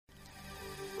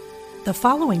The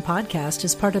following podcast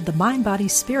is part of the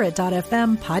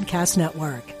MindBodySpirit.fm podcast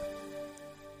network.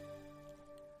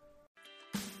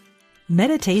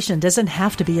 Meditation doesn't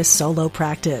have to be a solo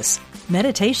practice.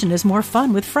 Meditation is more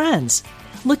fun with friends.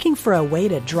 Looking for a way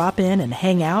to drop in and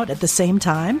hang out at the same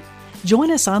time? Join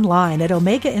us online at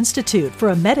Omega Institute for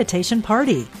a meditation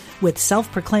party with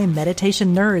self-proclaimed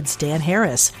meditation nerds Dan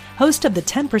Harris, host of the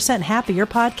 10% Happier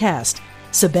podcast,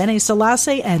 Sebene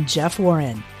Selassie, and Jeff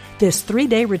Warren. This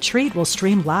 3-day retreat will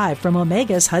stream live from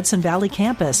Omega's Hudson Valley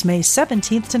campus May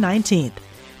 17th to 19th.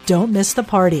 Don't miss the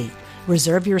party.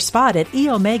 Reserve your spot at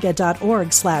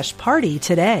eomega.org/party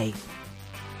today.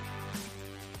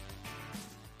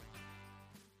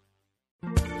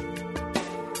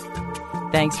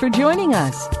 Thanks for joining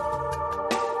us.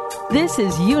 This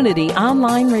is Unity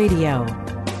Online Radio,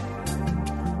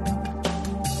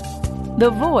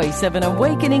 the voice of an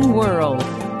awakening world.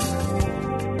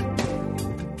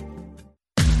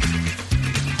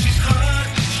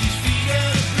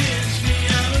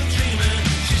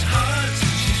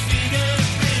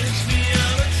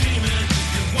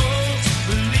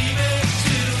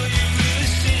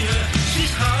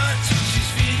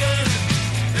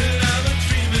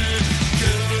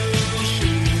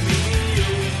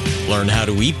 Learn how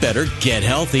to eat better, get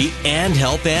healthy, and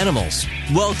help animals.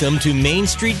 Welcome to Main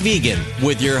Street Vegan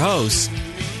with your host,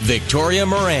 Victoria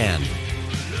Moran.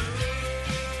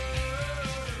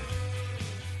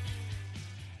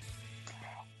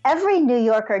 Every New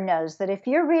Yorker knows that if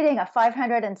you're reading a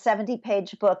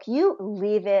 570-page book, you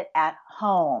leave it at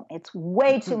home. It's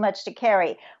way too much to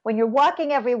carry when you're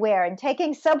walking everywhere and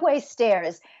taking subway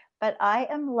stairs. But I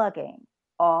am lugging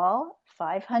all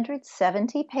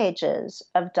 570 pages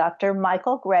of Dr.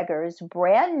 Michael Greger's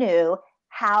brand new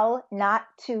How Not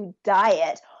to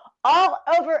Diet all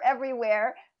over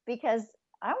everywhere because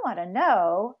I want to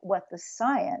know what the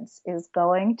science is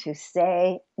going to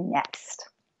say next.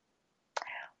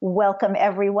 Welcome,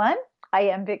 everyone. I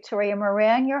am Victoria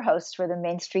Moran, your host for the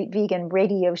Main Street Vegan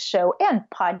radio show and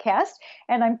podcast,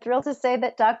 and I'm thrilled to say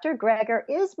that Dr. Greger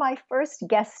is my first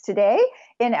guest today.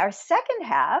 In our second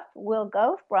half, we'll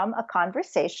go from a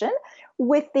conversation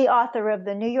with the author of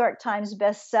the New York Times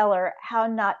bestseller, How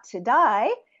Not to Die,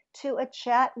 to a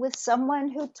chat with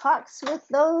someone who talks with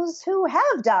those who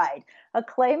have died,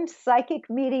 acclaimed psychic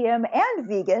medium and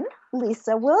vegan,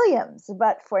 Lisa Williams.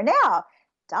 But for now,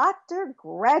 Dr.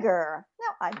 Greger.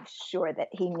 Now, I'm sure that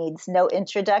he needs no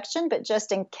introduction, but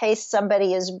just in case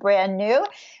somebody is brand new,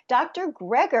 Dr.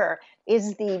 Greger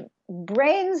is the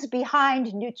brains behind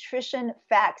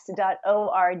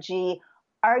nutritionfacts.org,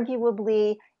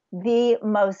 arguably the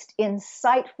most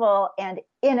insightful and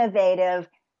innovative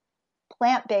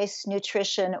plant-based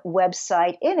nutrition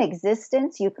website in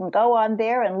existence. You can go on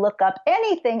there and look up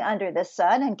anything under the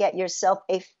sun and get yourself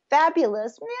a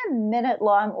fabulous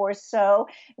minute-long or so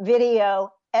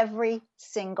video every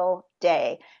single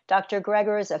day. Dr.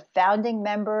 Greger is a founding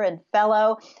member and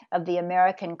fellow of the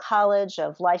American College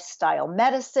of Lifestyle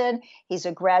Medicine. He's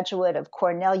a graduate of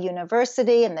Cornell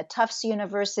University and the Tufts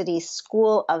University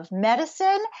School of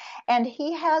Medicine, and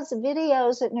he has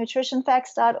videos at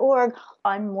nutritionfacts.org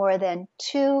on more than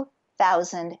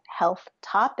 2,000 health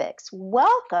topics.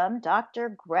 Welcome,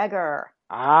 Dr. Greger.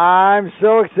 I'm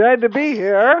so excited to be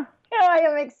here. I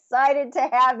am excited to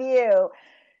have you.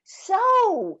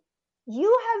 So,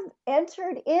 you have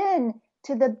entered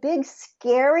into the big,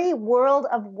 scary world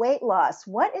of weight loss.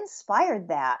 What inspired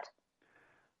that?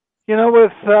 You know,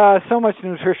 with so much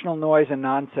nutritional noise and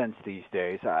nonsense these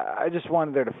days, I just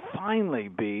wanted there to finally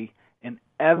be an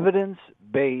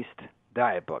evidence-based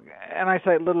diet book. And I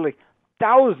cite literally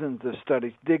thousands of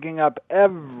studies digging up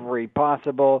every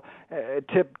possible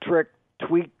tip, trick,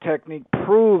 tweak technique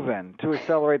proven to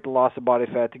accelerate the loss of body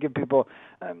fat, to give people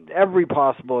every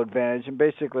possible advantage and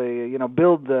basically,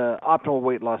 build the optimal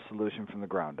weight loss solution from the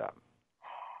ground up.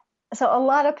 So a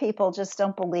lot of people just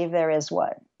don't believe there is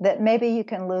one, that maybe you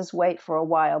can lose weight for a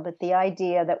while, but the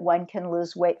idea that one can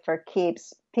lose weight for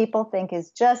keeps, people think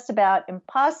is just about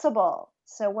impossible.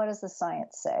 So what does the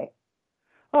science say?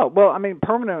 Oh, well,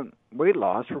 permanent weight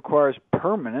loss requires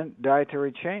permanent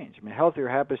dietary change. Healthier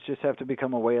habits just have to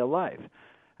become a way of life.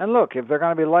 And look, if they're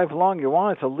going to be lifelong, you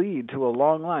want it to lead to a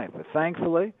long life. But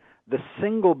thankfully, the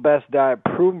single best diet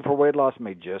proven for weight loss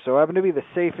may just so happen to be the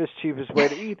safest, cheapest way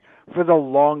to eat for the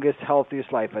longest,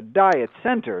 healthiest life, a diet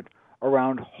centered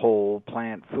around whole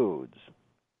plant foods.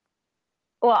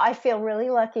 Well, I feel really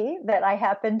lucky that I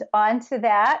happened onto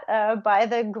that by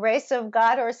the grace of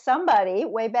God or somebody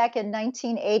way back in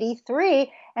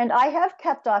 1983. And I have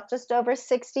kept off just over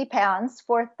 60 pounds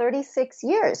for 36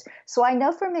 years. So I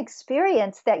know from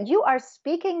experience that you are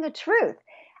speaking the truth.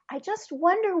 I just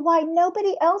wonder why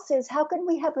nobody else is. How can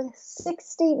we have a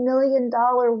 $60 million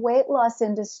weight loss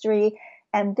industry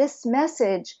and this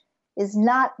message is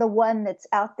not the one that's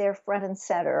out there front and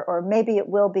center? Or maybe it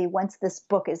will be once this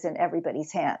book is in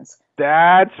everybody's hands.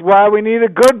 That's why we need a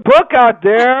good book out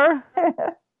there.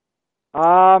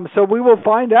 So we will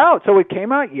find out. So it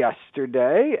came out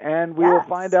yesterday, and we will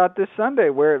find out this Sunday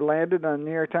where it landed on the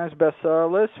New York Times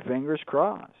bestseller list. Fingers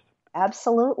crossed.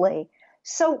 Absolutely.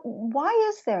 So why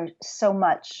is there so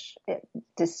much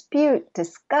dispute,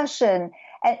 discussion,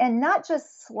 and not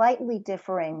just slightly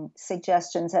differing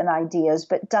suggestions and ideas,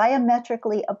 but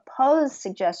diametrically opposed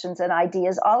suggestions and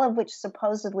ideas, all of which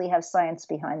supposedly have science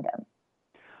behind them?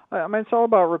 I mean, it's all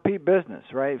about repeat business,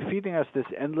 right? Feeding us this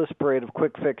endless parade of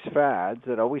quick fix fads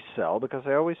that always sell because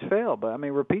they always fail. But, I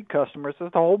mean, repeat customers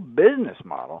is the whole business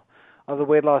model of the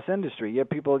weight loss industry. Yet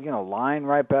people, line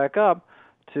right back up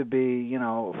to be,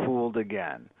 fooled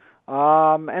again.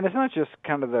 And it's not just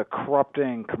kind of the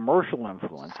corrupting commercial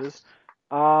influences,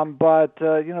 but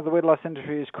the weight loss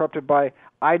industry is corrupted by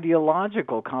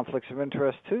ideological conflicts of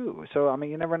interest, too. So, I mean,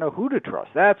 you never know who to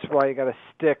trust. That's why you got to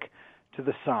stick to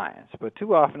the science. But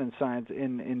too often in science,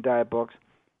 in diet books,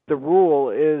 the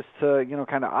rule is to,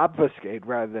 kind of obfuscate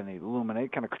rather than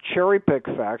illuminate, kind of cherry pick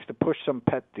facts to push some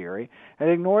pet theory and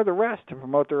ignore the rest to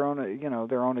promote their own,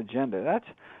 their own agenda.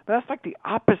 That's like the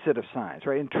opposite of science,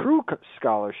 right? In true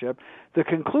scholarship, the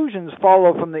conclusions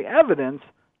follow from the evidence,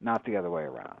 not the other way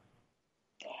around.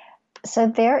 So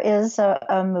there is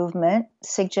a movement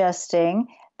suggesting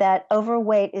that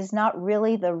overweight is not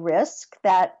really the risk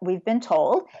that we've been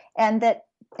told, and that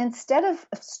instead of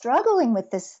struggling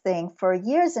with this thing for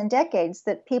years and decades,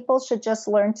 that people should just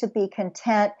learn to be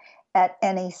content at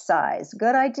any size.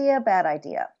 Good idea, bad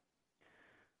idea?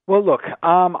 Well, look,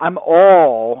 I'm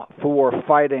all for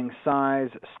fighting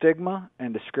size stigma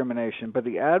and discrimination, but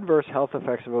the adverse health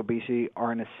effects of obesity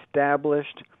are an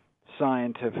established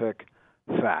scientific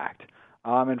fact.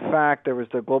 In fact, there was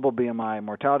the Global BMI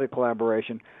Mortality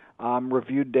Collaboration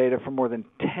reviewed data from more than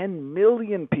 10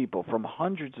 million people from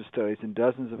hundreds of studies in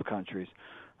dozens of countries,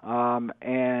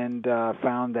 and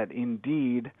found that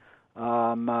indeed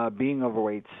being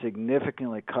overweight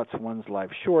significantly cuts one's life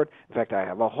short. In fact, I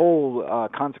have a whole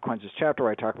consequences chapter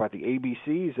where I talk about the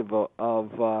ABCs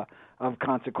of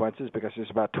consequences, because there's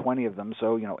about 20 of them.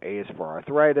 So, A is for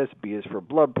arthritis, B is for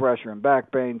blood pressure and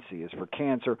back pain, C is for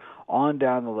cancer, on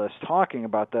down the list, talking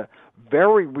about the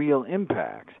very real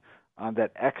impacts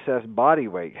that excess body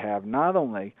weight have not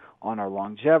only on our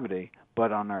longevity,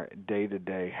 but on our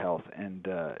day-to-day health and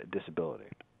disability.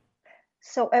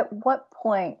 So at what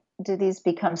point do these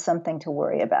become something to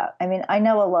worry about? I mean, I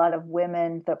know a lot of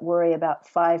women that worry about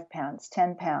 5 pounds,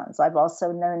 10 pounds. I've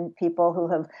also known people who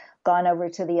have gone over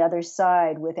to the other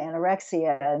side with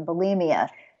anorexia and bulimia.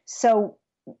 So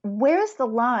where's the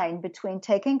line between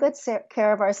taking good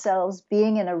care of ourselves,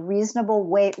 being in a reasonable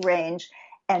weight range,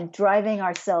 and driving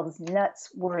ourselves nuts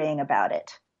worrying about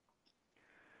it?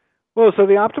 Well, so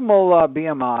the optimal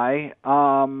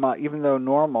BMI, even though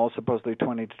normal, supposedly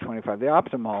 20 to 25, the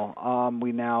optimal,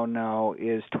 we now know,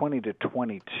 is 20 to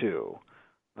 22.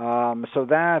 So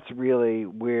that's really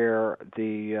where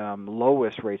the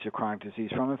lowest rates of chronic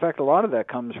disease from. In fact, a lot of that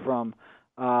comes from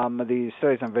these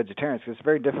studies on vegetarians, because it's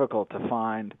very difficult to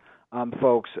find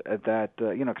folks that,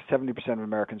 because 70% of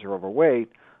Americans are overweight.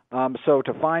 So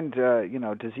to find,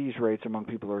 disease rates among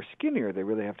people who are skinnier, they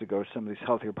really have to go to some of these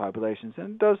healthier populations. And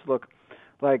it does look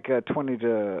like 20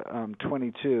 to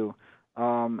 22.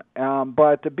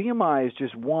 But the BMI is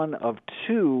just one of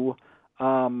two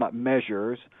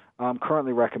measures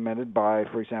currently recommended by,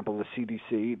 for example, the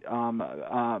CDC.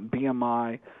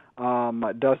 BMI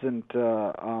doesn't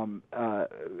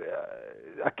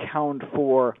account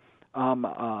for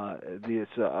this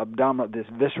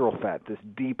visceral fat, this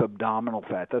deep abdominal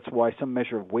fat. That's why some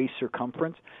measure of waist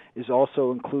circumference is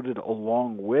also included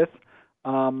along with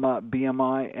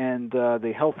BMI, and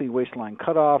the healthy waistline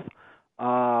cutoff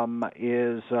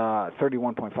is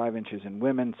 31.5 inches in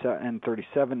women and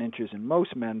 37 inches in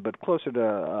most men, but closer to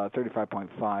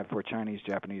 35.5 for Chinese,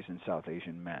 Japanese, and South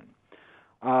Asian men.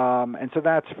 And so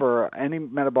that's for any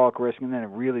metabolic risk, and then it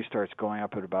really starts going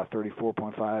up at about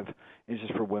 34.5 inches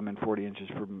for women, 40 inches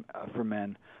for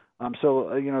men. So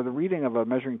the reading of a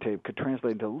measuring tape could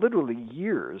translate into literally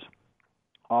years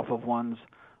off of one's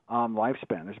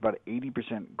lifespan. There's about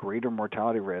 80% greater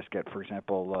mortality risk at, for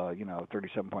example,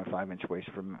 37.5 inch waist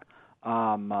for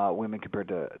women compared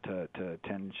to 10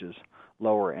 inches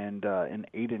lower, and an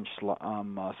 8-inch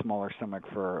smaller stomach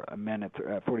for men at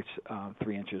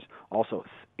 43 inches. Also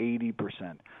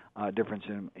 80% difference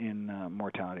in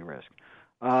mortality risk.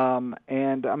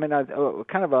 And I mean,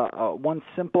 kind of a one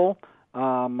simple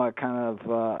metric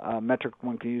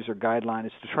one can use or guideline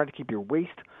is to try to keep your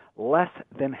waist less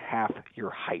than half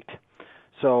your height.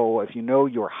 So if you know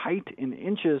your height in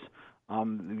inches,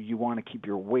 you want to keep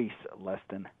your waist less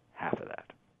than half of that.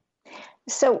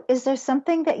 So is there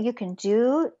something that you can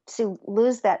do to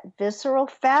lose that visceral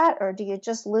fat, or do you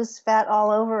just lose fat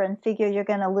all over and figure you're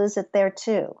going to lose it there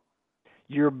too?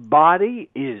 Your body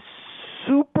is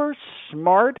super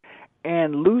smart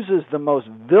and loses the most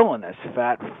villainous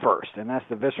fat first, and that's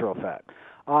the visceral fat.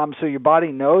 So your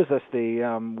body knows that's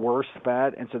the worst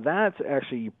fat, and so that's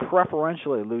actually, you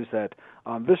preferentially lose that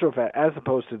visceral fat as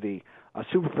opposed to the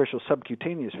superficial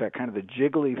subcutaneous fat, kind of the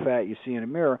jiggly fat you see in a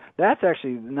mirror. That's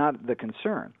actually not the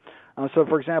concern. So,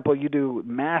 for example, you do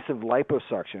massive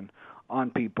liposuction on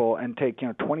people and take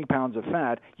 20 pounds of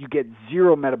fat, you get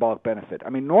zero metabolic benefit. I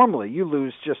mean, normally you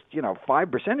lose just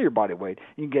 5% of your body weight.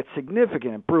 You get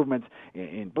significant improvements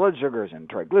in blood sugars and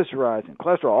triglycerides and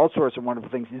cholesterol, all sorts of wonderful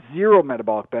things. Zero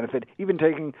metabolic benefit. Even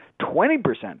taking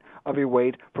 20% of your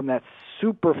weight from that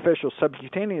superficial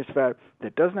subcutaneous fat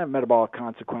that doesn't have metabolic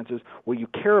consequences. What you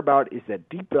care about is that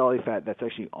deep belly fat that's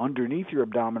actually underneath your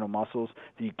abdominal muscles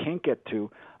that you can't get to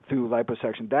through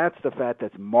liposuction. That's the fat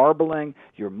that's marbling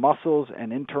your muscles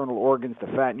and internal organs, the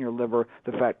fat in your liver,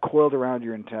 the fat coiled around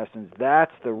your intestines.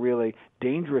 That's the really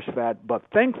dangerous fat, but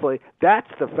thankfully, that's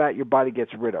the fat your body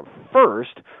gets rid of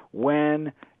first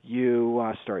when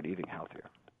you start eating healthier.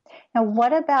 Now,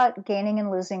 what about gaining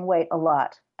and losing weight a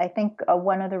lot? I think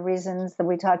one of the reasons that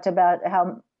we talked about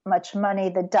how much money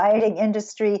the dieting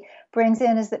industry brings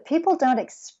in is that people don't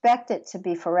expect it to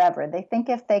be forever. They think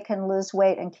if they can lose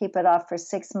weight and keep it off for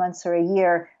 6 months or a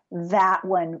year, that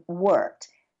one worked.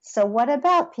 So what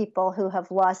about people who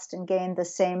have lost and gained the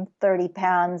same 30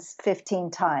 pounds 15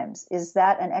 times? Is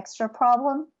that an extra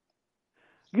problem?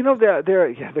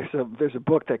 There's a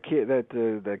book that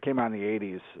came out in the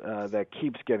 80s that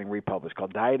keeps getting republished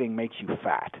called "Dieting Makes You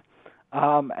Fat."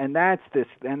 And that's this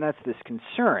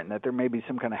concern that there may be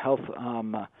some kind of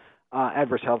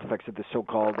adverse health effects of the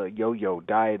so-called yo-yo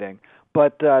dieting,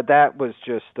 but that was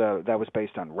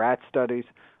based on rat studies.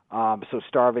 So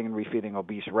starving and refeeding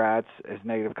obese rats has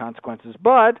negative consequences,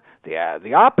 but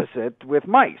the opposite with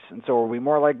mice. And so, are we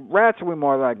more like rats or are we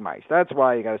more like mice? That's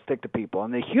why you got to stick to people.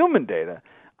 And the human data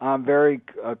very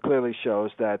clearly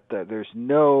shows that there's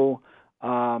no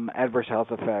adverse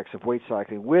health effects of weight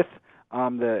cycling with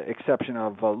the exception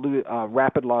of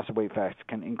rapid loss of weight fat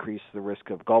can increase the risk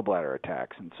of gallbladder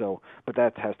attacks, and so, but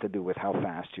that has to do with how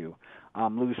fast you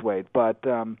lose weight. But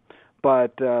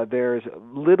there's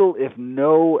little, if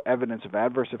no, evidence of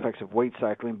adverse effects of weight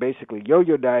cycling. Basically,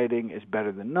 yo-yo dieting is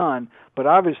better than none. But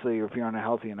obviously, if you're on a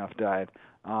healthy enough diet,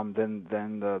 then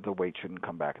the weight shouldn't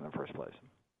come back in the first place.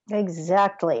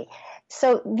 Exactly.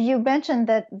 So you mentioned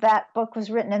that book was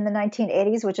written in the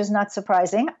 1980s, which is not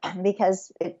surprising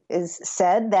because it is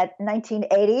said that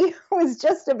 1980 was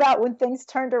just about when things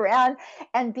turned around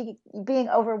and being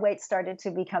overweight started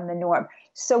to become the norm.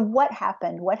 So what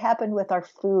happened? What happened with our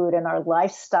food and our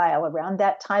lifestyle around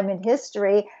that time in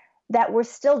history that we're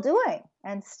still doing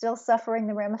and still suffering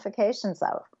the ramifications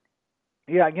of?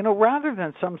 Yeah, rather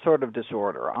than some sort of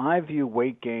disorder, I view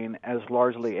weight gain as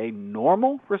largely a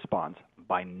normal response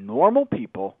by normal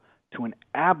people to an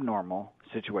abnormal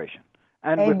situation.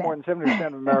 And Amen. With more than 70%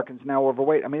 of Americans now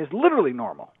overweight, I mean, it's literally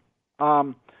normal.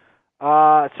 So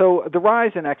the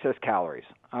rise in excess calories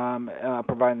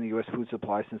provided in the U.S. food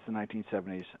supply since the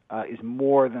 1970s is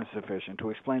more than sufficient to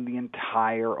explain the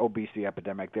entire obesity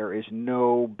epidemic. There is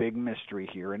no big mystery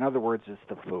here. In other words, it's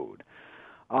the food.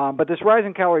 But this rise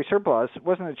in calorie surplus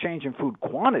wasn't a change in food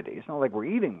quantity. It's not like we're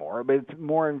eating more, but it's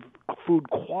more in food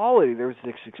quality. There's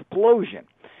this explosion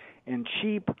in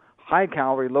cheap,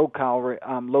 high-calorie,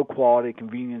 low-quality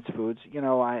convenience foods.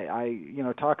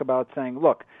 I talk about saying,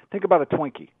 look, think about a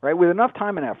Twinkie, right? With enough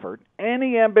time and effort,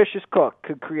 any ambitious cook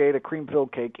could create a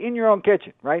cream-filled cake in your own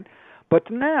kitchen, right? But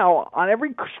now, on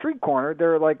every street corner,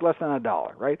 they're like less than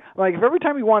 $1, right? Like if every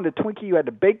time you wanted a Twinkie, you had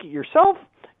to bake it yourself,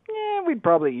 we'd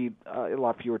probably eat a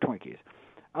lot fewer Twinkies.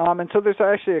 And so there's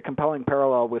actually a compelling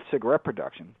parallel with cigarette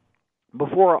production.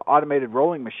 Before automated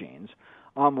rolling machines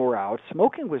were out,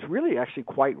 smoking was really actually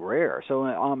quite rare. So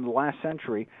in the last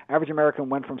century, average American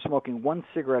went from smoking one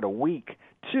cigarette a week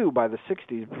to, by the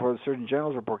 60s, before the Surgeon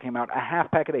General's report came out, a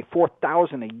half pack a day,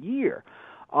 4,000 a year.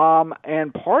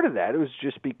 And part of that was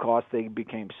just because they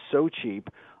became so cheap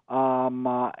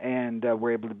and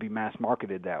were able to be mass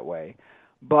marketed that way.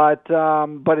 But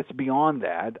it's beyond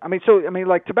that.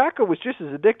 Like tobacco was just as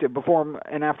addictive before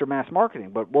and after mass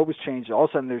marketing. But what was changed? All of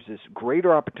a sudden, there's this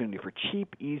greater opportunity for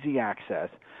cheap, easy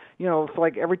access. it's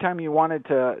like every time you wanted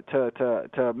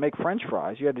to make French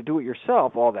fries, you had to do it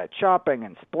yourself, all that chopping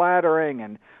and splattering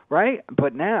and right.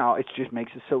 But now it just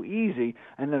makes it so easy,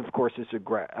 and then of course it's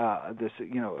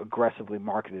aggressively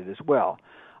marketed as well.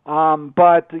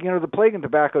 But the plague and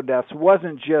tobacco deaths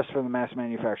wasn't just from the mass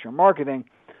manufacturing and marketing,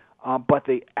 but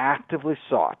they actively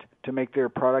sought to make their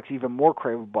products even more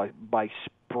craveable by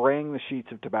spraying the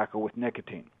sheets of tobacco with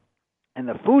nicotine. And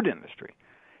the food industry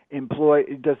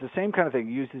does the same kind of thing,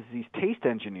 uses these taste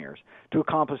engineers to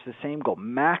accomplish the same goal,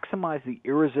 maximize the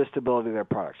irresistibility of their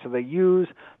products. So they use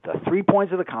the 3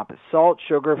 points of the compass, salt,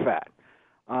 sugar, fat,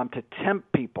 to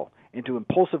tempt people into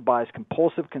impulsive buys,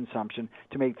 compulsive consumption,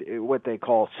 to make what they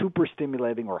call super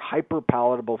stimulating or hyper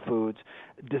palatable foods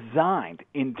designed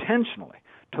intentionally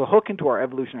to hook into our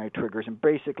evolutionary triggers and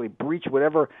basically breach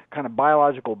whatever kind of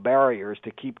biological barriers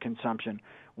to keep consumption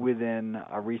within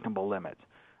reasonable limits.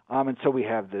 And so we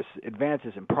have this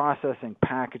advances in processing,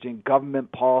 packaging,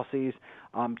 government policies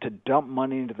to dump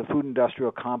money into the food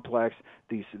industrial complex,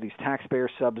 these taxpayer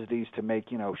subsidies to make,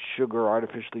 sugar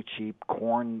artificially cheap,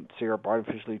 corn syrup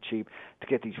artificially cheap, to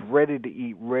get these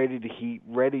ready-to-eat, ready-to-heat,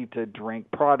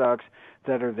 ready-to-drink products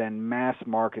that are then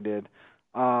mass-marketed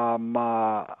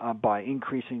by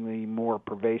increasingly more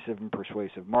pervasive and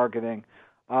persuasive marketing.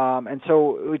 And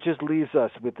so it just leaves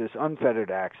us with this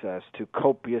unfettered access to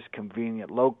copious,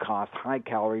 convenient, low-cost,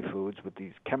 high-calorie foods with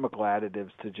these chemical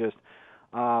additives to just,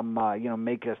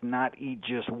 make us not eat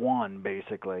just one,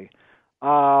 basically.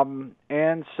 And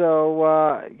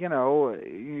so,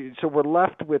 so we're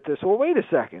left with this. Well, wait a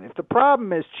second. If the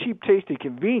problem is cheap, tasty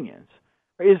convenience,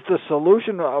 is the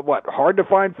solution hard to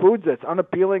find foods that's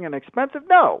unappealing and expensive?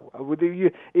 No,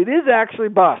 it is actually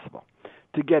possible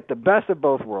to get the best of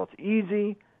both worlds: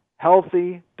 easy,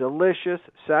 healthy, delicious,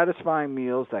 satisfying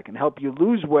meals that can help you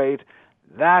lose weight.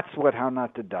 That's what How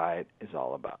Not to Diet is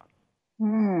all about.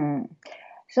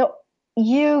 So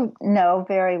you know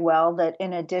very well that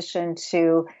in addition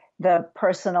to the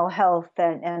personal health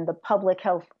and the public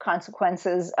health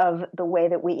consequences of the way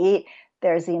that we eat,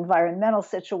 there's the environmental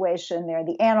situation, there are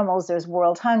the animals, there's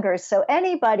world hunger. So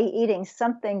anybody eating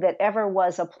something that ever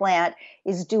was a plant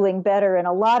is doing better in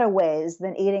a lot of ways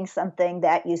than eating something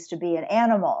that used to be an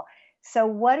animal. So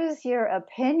what is your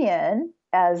opinion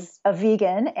as a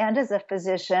vegan and as a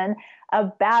physician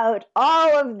about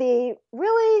all of the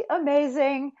really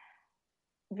amazing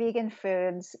vegan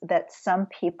foods that some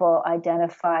people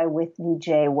identify with the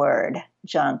J word,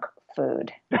 junk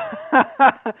food?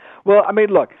 Well,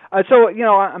 look,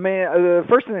 the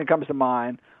first thing that comes to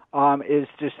mind is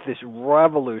just this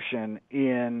revolution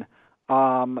in,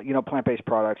 plant-based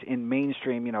products in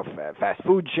mainstream, fast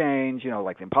food chains,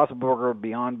 like the Impossible Burger,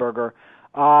 Beyond Burger.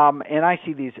 And I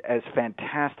see these as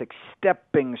fantastic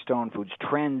stepping stone foods,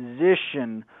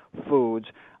 transition foods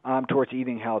towards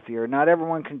eating healthier. Not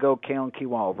everyone can go kale and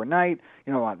quinoa overnight.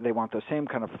 They want those same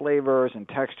kind of flavors and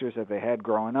textures that they had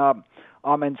growing up.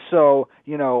 And so,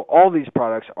 all these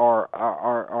products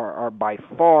are by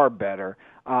far better.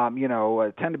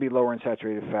 Tend to be lower in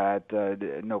saturated fat,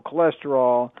 no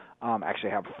cholesterol, actually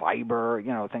have fiber,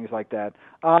 things like that.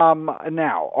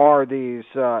 Now, are these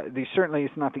certainly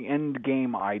it's not the end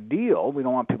game ideal. We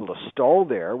don't want people to stall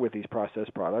there with these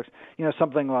processed products.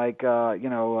 Something like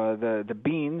the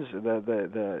beans,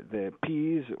 the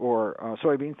peas or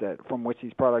soybeans from which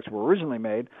these products were originally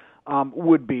made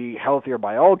would be healthier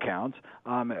by all counts,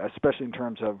 especially in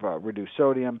terms of reduced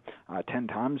sodium, 10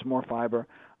 times more fiber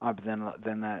than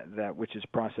that which is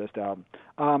processed out.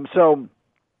 So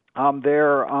I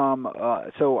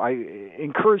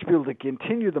encourage people to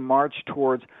continue the march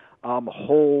towards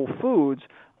whole foods,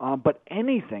 but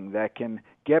anything that can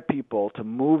get people to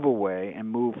move away and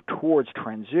move towards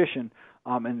transition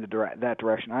in that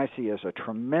direction, I see as a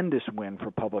tremendous win for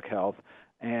public health.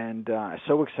 And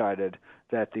so excited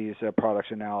that these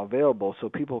products are now available, so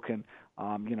people can,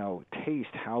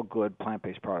 taste how good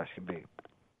plant-based products can be.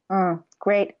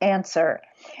 Great answer.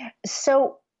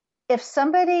 So if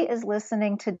somebody is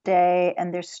listening today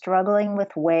and they're struggling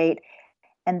with weight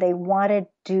and they want to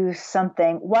do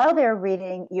something while they're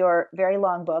reading your very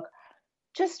long book,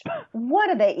 just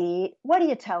what do they eat? What do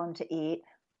you tell them to eat?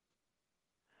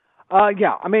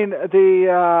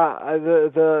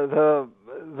 The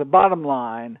bottom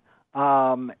line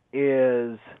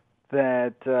is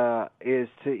that is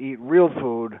to eat real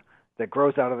food that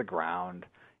grows out of the ground.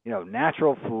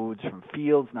 Natural foods from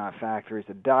fields, not factories.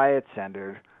 A diet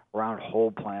centered around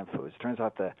whole plant foods. Turns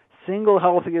out the single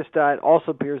healthiest diet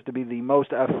also appears to be the most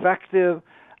effective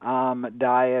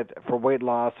diet for weight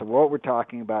loss. So what we're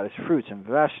talking about is fruits and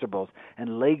vegetables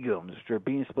and legumes, which are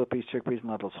beans, split peas, chickpeas, and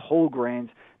lentils, whole grains,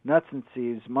 nuts and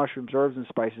seeds, mushrooms, herbs and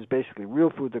spices, basically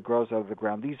real food that grows out of the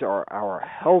ground. These are our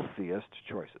healthiest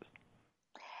choices.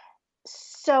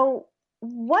 So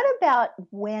what about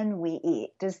when we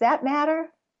eat? Does that matter?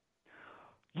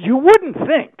 You wouldn't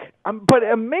think, but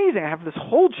amazing. I have this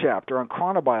whole chapter on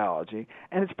chronobiology,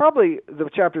 and the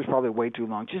chapter is probably way too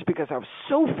long just because I was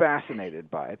so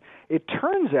fascinated by it. It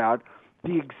turns out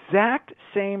the exact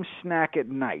same snack at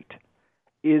night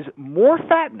is more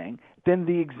fattening than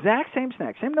the exact same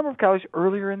snack, same number of calories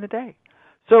earlier in the day.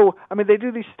 So, they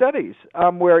do these studies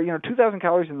where, 2,000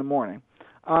 calories in the morning,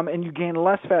 and you gain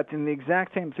less fat than the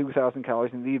exact same 2,000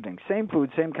 calories in the evening. Same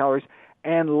food, same calories,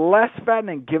 and less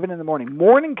fattening given in the morning.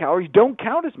 Morning calories don't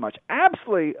count as much.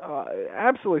 Absolutely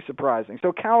surprising.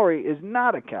 So calorie is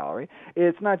not a calorie.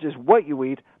 It's not just what you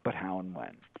eat, but how and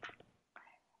when.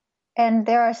 And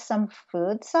there are some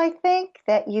foods, I think,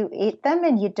 that you eat them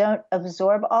and you don't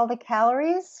absorb all the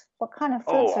calories. What kind of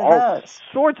foods are all those?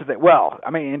 Sorts of things. Well,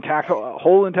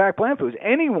 whole intact plant foods.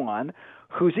 Anyone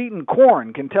who's eaten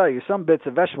corn can tell you some bits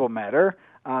of vegetable matter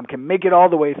can make it all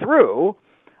the way through.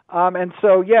 And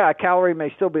so, a calorie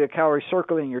may still be a calorie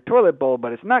circling your toilet bowl,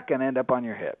 but it's not going to end up on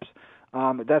your hips.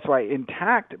 That's why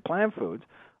intact plant foods,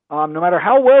 no matter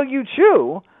how well you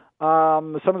chew,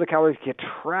 some of the calories get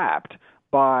trapped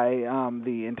by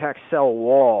the intact cell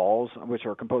walls, which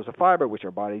are composed of fiber, which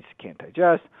our bodies can't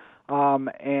digest.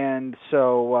 And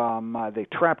so they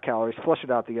trap calories, flush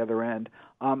it out the other end.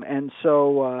 And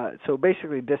so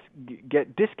basically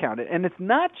get discounted. And it's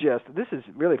not just, this is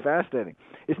really fascinating,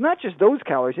 it's not just those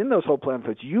calories in those whole plant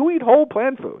foods. You eat whole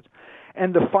plant foods,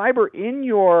 and the fiber in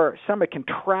your stomach can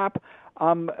trap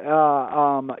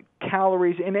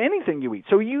calories in anything you eat.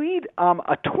 So you eat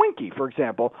a Twinkie, for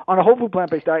example, on a whole food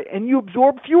plant-based diet, and you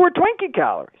absorb fewer Twinkie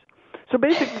calories. So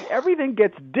basically everything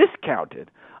gets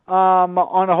discounted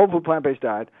on a whole food plant-based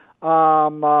diet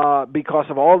because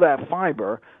of all that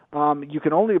fiber. You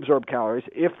can only absorb calories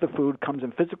if the food comes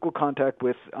in physical contact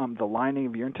with the lining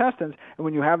of your intestines. And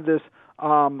when you have this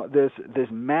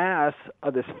mass,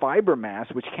 this fiber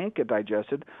mass, which can't get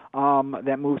digested,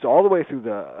 that moves all the way through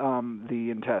the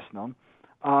intestinal,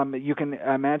 you can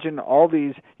imagine all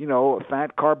these,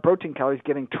 fat, carb, protein calories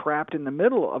getting trapped in the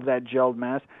middle of that gelled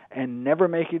mass and never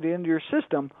making it into your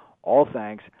system, all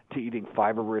thanks to eating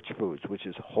fiber-rich foods, which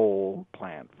is whole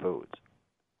plant foods.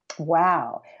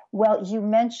 Wow. Well, you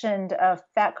mentioned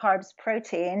fat, carbs,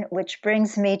 protein, which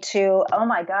brings me to, oh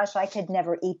my gosh, I could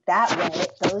never eat that way.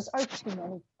 Those are too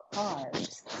many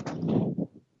carbs.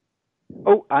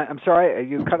 Oh, I'm sorry.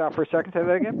 You cut out for a second. Say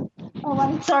that again. Oh,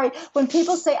 I'm sorry. When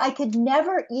people say I could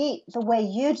never eat the way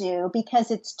you do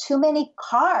because it's too many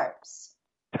carbs.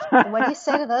 What do you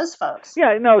say to those folks?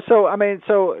 Yeah, no. So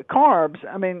carbs.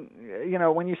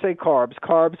 When you say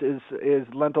carbs is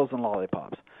lentils and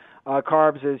lollipops.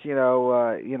 Carbs is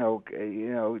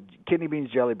kidney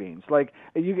beans, jelly beans.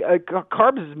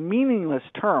 Carbs is a meaningless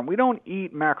term. We don't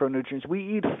eat macronutrients.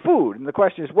 We eat food, and the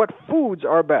question is what foods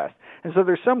are best. And so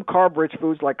there's some carb-rich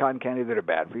foods like cotton candy that are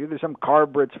bad for you. There's some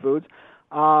carb-rich foods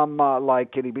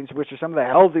like kidney beans, which are some of the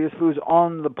healthiest foods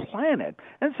on the planet.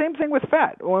 And same thing with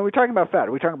fat. When we're talking about fat,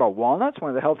 are we talking about walnuts, one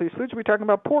of the healthiest foods? Are we talking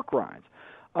about pork rinds?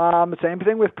 Same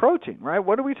thing with protein, right?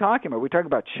 What are we talking about? Are we talking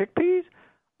about chickpeas?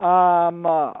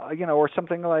 Or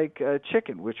something like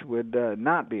chicken, which would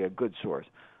not be a good source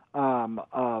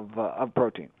of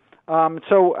protein. That's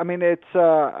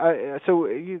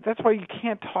why you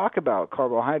can't talk about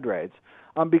carbohydrates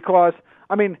because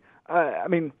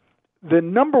the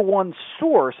number one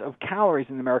source of calories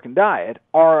in the American diet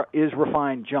is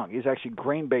refined junk. Is actually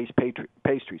grain-based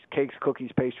pastries, cakes,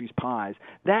 cookies, pastries, pies.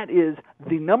 That is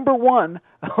the number one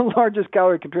largest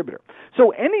calorie contributor.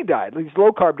 So any diet, these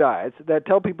low-carb diets that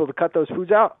tell people to cut those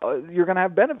foods out, you're going to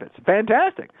have benefits.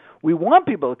 Fantastic. We want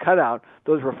people to cut out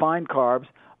those refined carbs,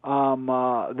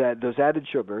 those added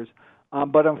sugars.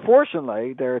 But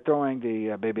unfortunately, they're throwing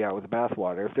the baby out with the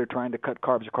bathwater if they're trying to cut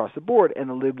carbs across the board and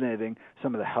eliminating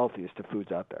some of the healthiest of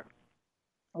foods out there.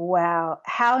 Wow.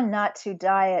 How Not to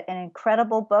Diet, an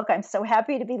incredible book. I'm so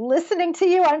happy to be listening to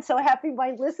you. I'm so happy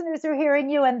my listeners are hearing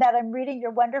you and that I'm reading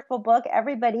your wonderful book.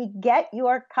 Everybody get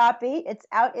your copy. It's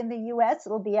out in the U.S.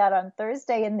 It'll be out on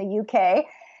Thursday in the U.K.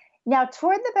 Now,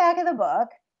 toward the back of the book,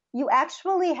 you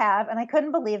actually have, and I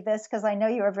couldn't believe this because I know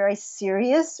you're a very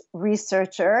serious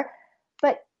researcher,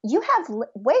 but you have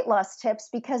weight loss tips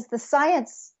because the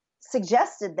science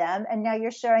suggested them, and now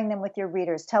you're sharing them with your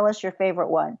readers. Tell us your favorite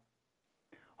one.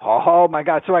 Oh, my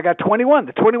God. So I got 21,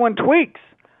 the 21 tweaks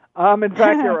In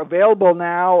fact, they're available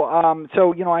now.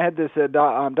 So, I had this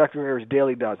Dr. Greger's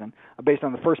Daily Dozen, based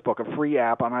on the first book, a free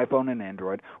app on iPhone and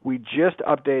Android. We just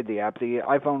updated the app. The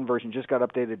iPhone version just got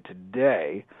updated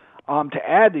today to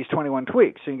add these 21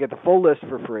 tweaks. So you get the full list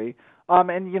for free.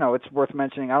 And, it's worth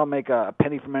mentioning, I don't make a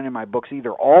penny from any of my books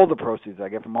either. All the proceeds I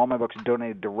get from all my books are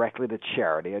donated directly to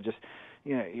charity. I just,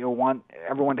 want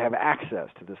everyone to have access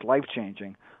to this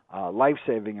life-changing,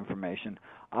 life-saving information.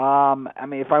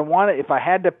 If I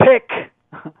had to pick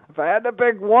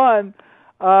one,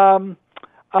 I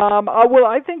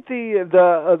think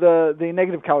the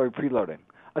negative calorie preloading.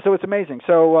 So it's amazing.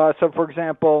 So for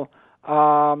example,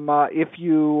 if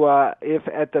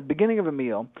at the beginning of a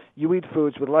meal you eat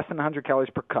foods with less than 100 calories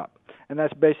per cup, and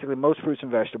that's basically most fruits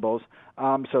and vegetables,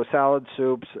 so salads,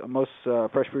 soups, most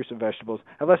fresh fruits and vegetables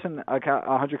have less than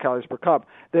 100 calories per cup,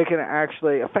 they can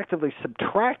actually effectively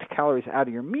subtract calories out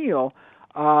of your meal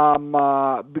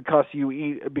because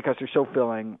they're so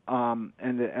filling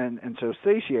and so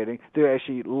satiating, they're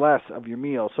actually eat less of your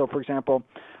meal. So, for example,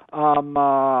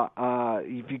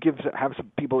 if you have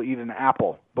some people eat an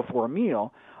apple before a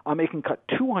meal, it can cut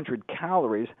 200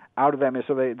 calories out of that meal.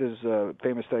 So there's a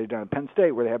famous study done at Penn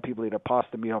State where they have people eat a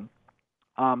pasta meal,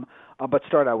 but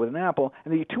start out with an apple,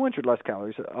 and they eat 200 less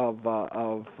calories of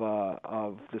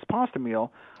this pasta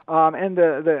meal. And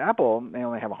the apple, they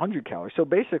only have 100 calories. So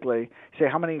basically, say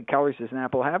how many calories does an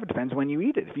apple have? It depends when you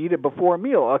eat it. If you eat it before a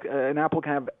meal, an apple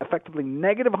can have effectively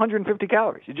negative 150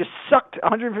 calories. You just sucked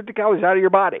 150 calories out of your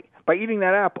body by eating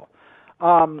that apple.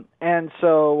 And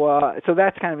so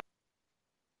that's kind of,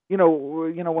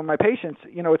 when my patients,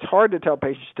 it's hard to tell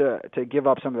patients to give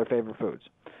up some of their favorite foods.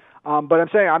 But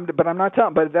that's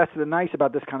the nice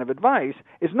about this kind of advice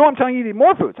is I'm telling you to eat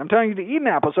more foods. I'm telling you to eat an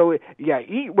apple. So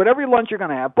eat whatever lunch you're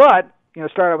going to have, but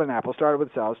start out with an apple, start out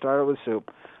with salad, start out with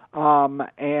soup.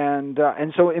 And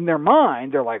so in their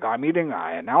mind, they're like,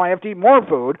 now I have to eat more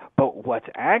food. But what's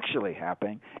actually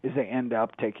happening is they end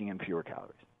up taking in fewer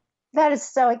calories. That is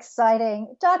so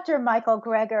exciting. Dr. Michael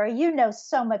Greger, you know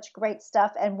so much great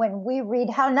stuff. And when we read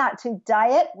How Not to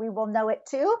Diet, we will know it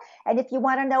too. And if you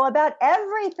want to know about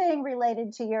everything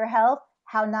related to your health,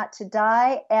 How Not to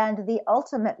Die, and the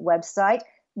ultimate website,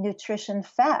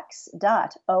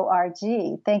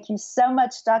 nutritionfacts.org. Thank you so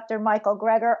much, Dr. Michael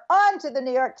Greger. On to the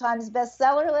New York Times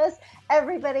bestseller list.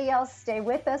 Everybody else, stay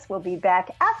with us. We'll be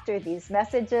back after these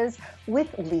messages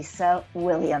with Lisa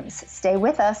Williams. Stay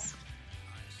with us.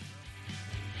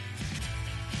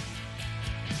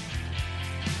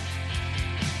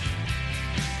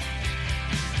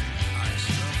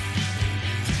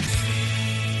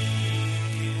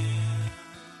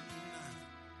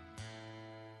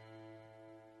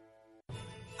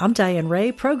 I'm Diane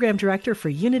Ray, Program Director for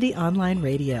Unity Online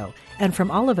Radio. And from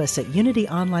all of us at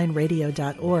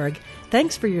unityonlineradio.org,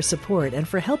 thanks for your support and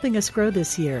for helping us grow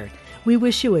this year. We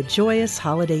wish you a joyous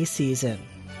holiday season.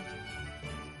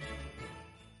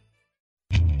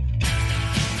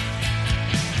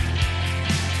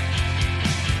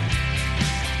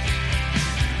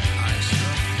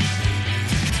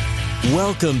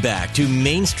 Welcome back to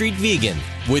Main Street Vegan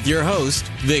with your host,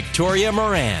 Victoria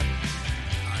Moran.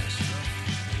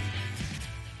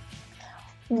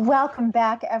 Welcome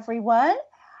back, everyone.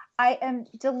 I am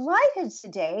delighted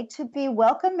today to be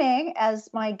welcoming as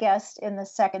my guest in the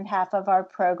second half of our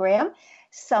program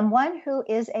someone who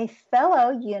is a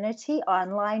fellow Unity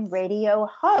Online Radio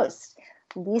host,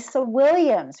 Lisa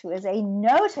Williams, who is a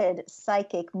noted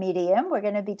psychic medium. We're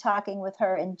going to be talking with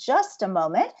her in just a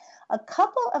moment. A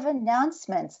couple of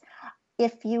announcements.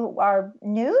 If you are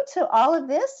new to all of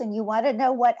this and you want to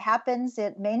know what happens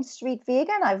at Main Street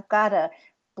Vegan, I've got a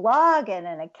blog and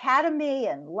an academy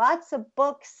and lots of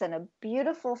books and a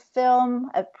beautiful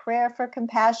film, A Prayer for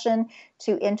Compassion,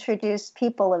 to introduce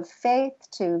people of faith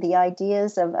to the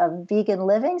ideas of vegan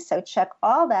living. So check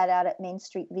all that out at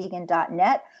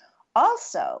mainstreetvegan.net.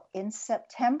 Also, in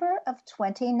September of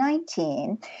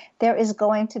 2019, there is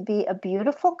going to be a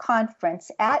beautiful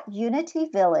conference at Unity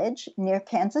Village near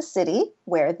Kansas City,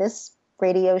 where this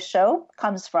radio show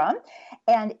comes from,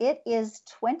 and it is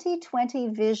 2020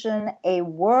 Vision, a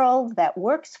world that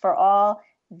works for all,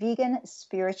 vegan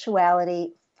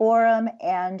spirituality forum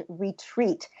and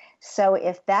retreat. So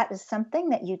if that is something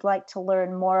that you'd like to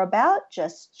learn more about,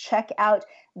 just check out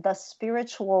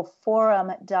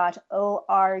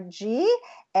thespiritualforum.org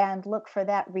and look for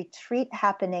that retreat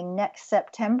happening next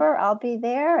September. I'll be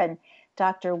there, and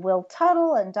Dr. Will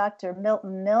Tuttle and Dr.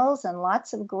 Milton Mills and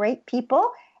lots of great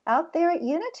people out there at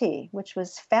Unity, which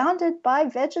was founded by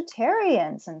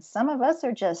vegetarians. And some of us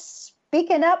are just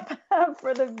speaking up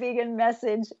for the vegan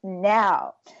message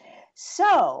now.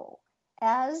 So,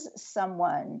 as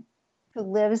someone who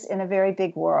lives in a very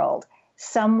big world,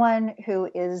 someone who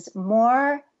is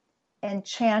more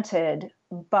enchanted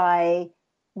by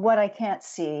what I can't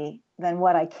see than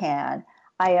what I can.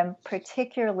 I am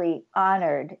particularly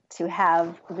honored to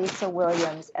have Lisa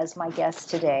Williams as my guest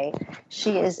today.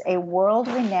 She is a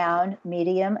world-renowned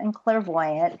medium and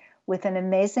clairvoyant with an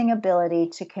amazing ability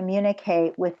to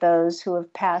communicate with those who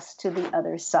have passed to the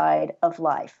other side of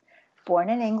life. Born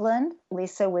in England,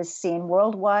 Lisa was seen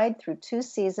worldwide through 2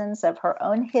 seasons of her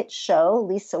own hit show,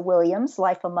 Lisa Williams'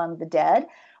 Life Among the Dead,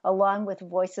 along with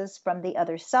Voices from the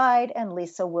Other Side and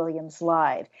Lisa Williams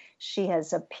Live. She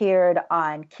has appeared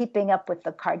on Keeping Up with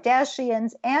the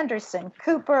Kardashians, Anderson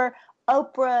Cooper,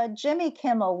 Oprah, Jimmy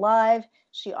Kimmel Live.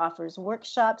 She offers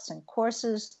workshops and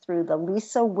courses through the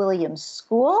Lisa Williams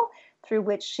School, through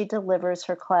which she delivers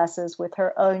her classes with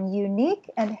her own unique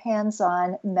and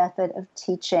hands-on method of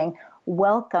teaching.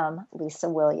 Welcome, Lisa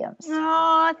Williams.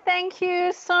 Oh, thank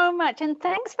you so much. And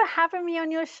thanks for having me on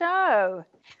your show.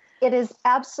 It is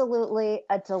absolutely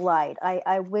a delight.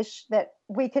 I wish that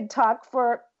we could talk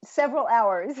for several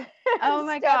hours. Oh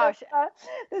my gosh.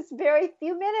 This very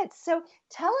few minutes. So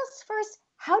tell us first,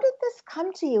 how did this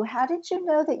come to you? How did you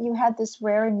know that you had this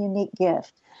rare and unique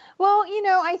gift? Well,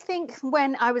 I think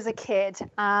when I was a kid,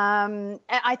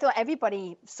 I thought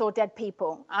everybody saw dead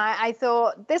people. I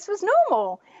thought this was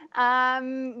normal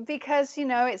because,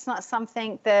 it's not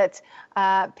something that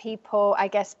people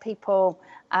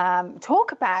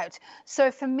talk about.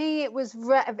 So for me, it was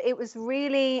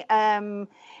really,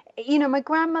 my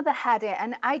grandmother had it,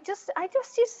 and I just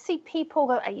used to see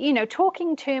people,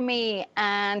 talking to me,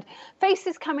 and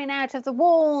faces coming out of the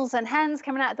walls and hands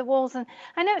coming out of the walls. And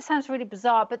I know it sounds really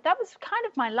bizarre, but that was kind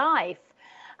of my life.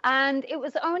 And it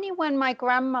was only when my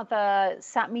grandmother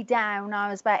sat me down, I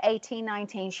was about 18,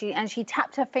 19, she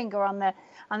tapped her finger on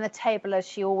the table, as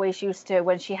she always used to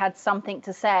when she had something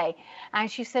to say.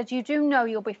 And she said, "You do know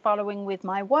you'll be following with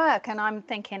my work." And I'm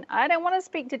thinking, I don't want to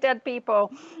speak to dead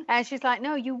people. And she's like,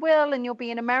 "No, you will, and you'll be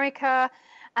in America."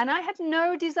 And I had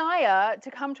no desire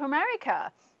to come to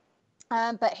America.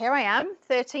 But here I am,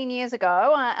 13 years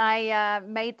ago. I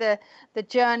made the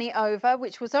journey over,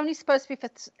 which was only supposed to be for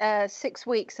 6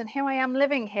 weeks. And here I am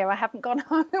living here. I haven't gone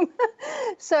home.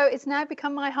 So it's now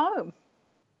become my home.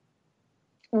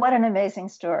 What an amazing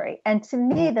story. And to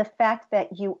me, the fact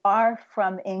that you are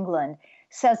from England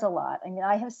says a lot. I mean,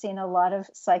 I have seen a lot of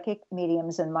psychic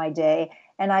mediums in my day.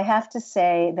 And I have to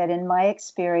say that in my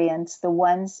experience, the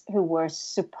ones who were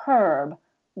superb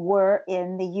were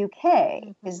in the UK.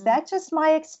 Mm-hmm. Is that just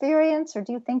my experience, or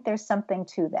do you think there's something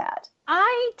to that?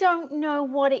 I don't know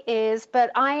what it is,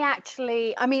 but I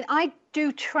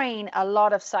do train a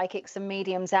lot of psychics and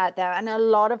mediums out there, and a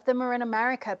lot of them are in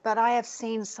America, but I have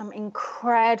seen some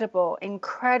incredibly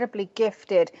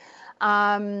gifted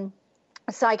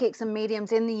psychics and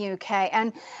mediums in the UK.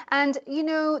 And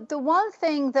the one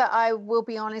thing that I will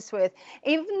be honest with,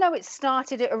 even though it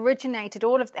originated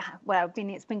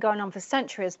it's been going on for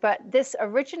centuries, but this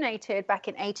originated back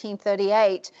in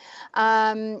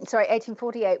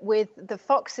 1848 with the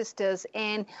Fox sisters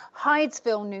in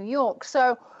Hydesville, New York.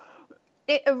 So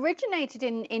it originated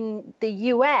in the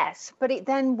US, but it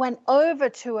then went over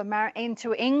to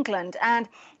into England. And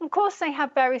of course, they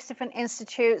have various different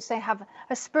institutes. They have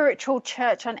a spiritual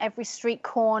church on every street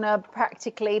corner,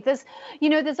 practically. There's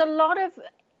a lot of,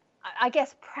 I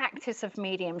guess, practice of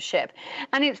mediumship.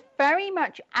 And it's very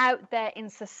much out there in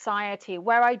society,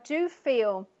 where I do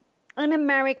feel in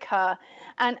America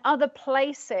and other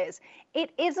places, it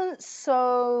isn't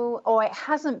so, or it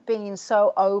hasn't been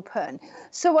so open.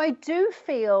 So I do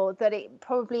feel that it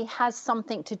probably has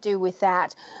something to do with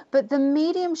that. But the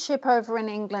mediumship over in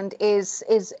England is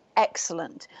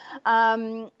excellent.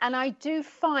 And I do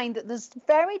find that there's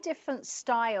very different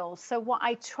styles. So what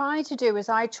I try to do is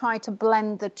I try to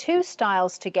blend the 2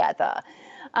 styles together.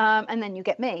 And then you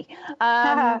get me, which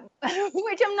I'm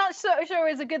not so sure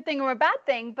is a good thing or a bad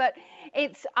thing, but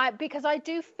because I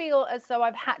do feel as though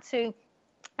I've had to,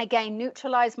 again,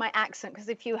 neutralize my accent. Because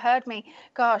if you heard me,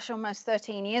 gosh, almost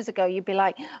 13 years ago, you'd be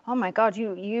like, "Oh my God,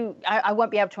 I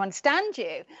won't be able to understand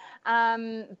you."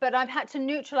 But I've had to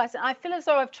neutralize it. I feel as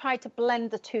though I've tried to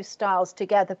blend the 2 styles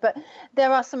together, but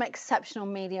there are some exceptional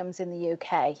mediums in the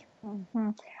UK.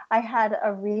 Mm-hmm. I had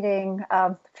a reading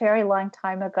a very long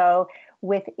time ago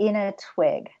with Ina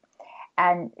Twig,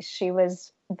 and she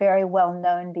was very well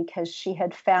known because she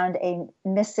had found a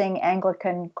missing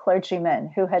Anglican clergyman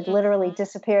who had literally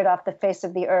disappeared off the face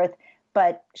of the earth,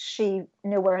 but she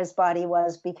knew where his body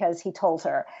was because he told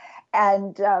her.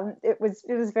 and it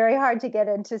was very hard to get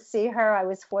in to see her. I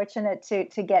was fortunate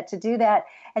to get to do that,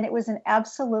 and it was an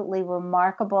absolutely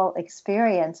remarkable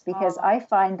experience because I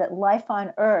find that life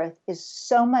on Earth is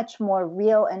so much more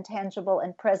real and tangible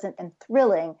and present and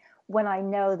thrilling when I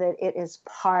know that it is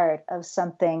part of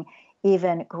something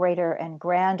even greater and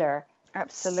grander.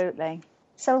 Absolutely.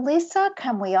 So, Lisa,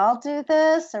 can we all do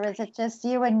this, or is it just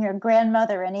you and your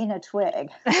grandmother and Ina Twig?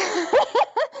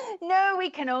 No, we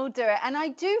can all do it. And I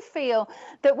do feel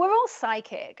that we're all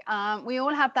psychic. We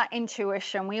all have that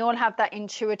intuition. We all have that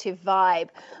intuitive vibe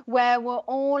where we're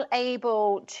all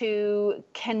able to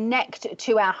connect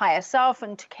to our higher self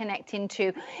and to connect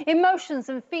into emotions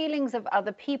and feelings of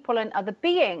other people and other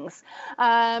beings.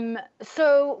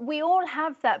 So we all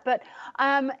have that. But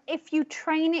if you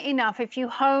train it enough, if you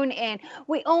hone in,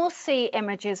 we all see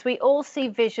images, we all see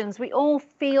visions, we all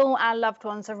feel our loved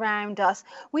ones around us.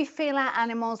 We feel our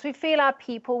animals, we feel our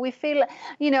people, we feel,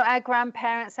 our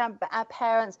grandparents, our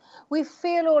parents. We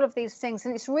feel all of these things.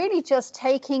 And it's really just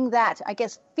taking that, I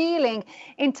guess, feeling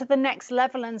into the next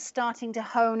level and starting to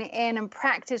hone it in and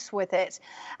practice with it.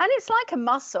 And it's like a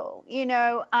muscle,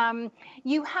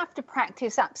 you have to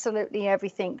practice absolutely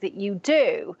everything that you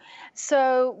do.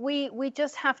 So we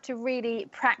just have to really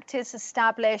practice,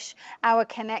 establish our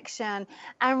connection,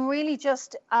 and really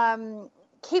just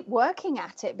keep working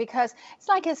at it, because it's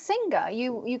like a singer.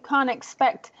 You can't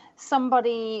expect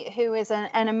somebody who is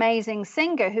an amazing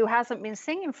singer who hasn't been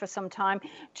singing for some time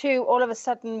to all of a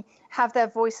sudden have their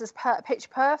voices pitch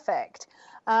perfect.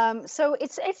 So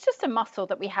it's just a muscle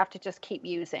that we have to just keep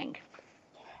using.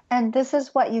 And this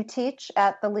is what you teach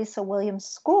at the Lisa Williams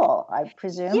School, I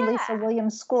presume. Yeah.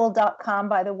 LisaWilliamsSchool.com,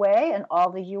 by the way, and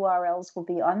all the URLs will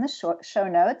be on the show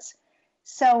notes.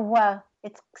 So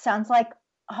it sounds like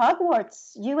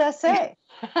Hogwarts, USA.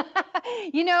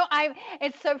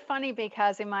 It's so funny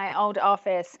because in my old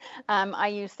office, I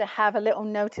used to have a little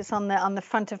notice on the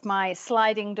front of my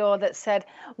sliding door that said,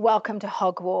 "Welcome to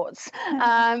Hogwarts,"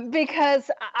 because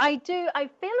I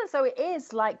feel as though it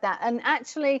is like that. And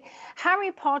actually,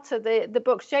 Harry Potter, the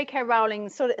books, J.K. Rowling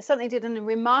certainly did a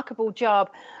remarkable job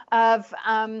of,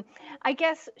 I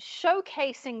guess,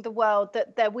 showcasing the world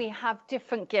that we have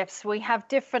different gifts, we have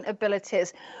different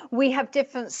abilities, we have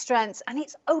different strengths, and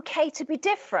it's okay to be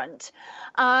different.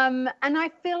 And I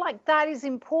feel like that is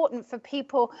important for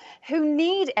people who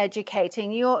need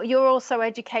educating. You're also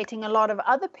educating a lot of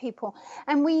other people,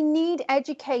 and we need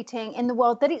educating in the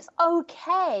world that it's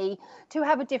okay to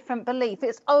have a different belief.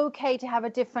 It's okay to have a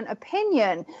different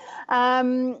opinion.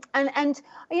 And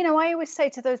I always say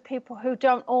to those people who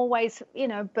don't always,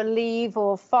 believe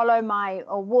or follow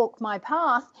or walk my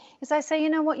path, is I say, you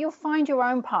know what, you'll find your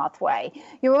own pathway.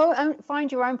 You'll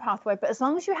find your own pathway, but as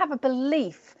long as you have a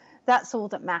belief, that's all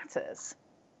that matters.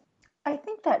 I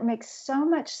think that makes so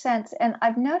much sense. And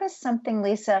I've noticed something,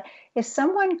 Lisa. If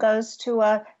someone goes to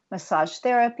a massage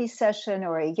therapy session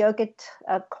or a yoga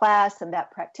class and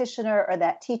that practitioner or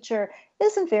that teacher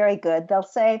isn't very good, they'll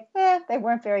say, they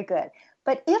weren't very good.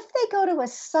 But if they go to a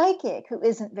psychic who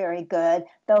isn't very good,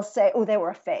 they'll say, oh, they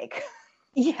were fake.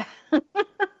 Yeah.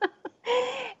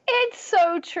 It's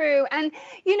so true. And,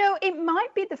 it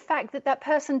might be the fact that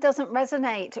person doesn't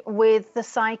resonate with the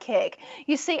psychic.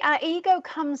 You see, our ego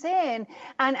comes in,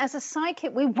 and as a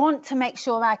psychic, we want to make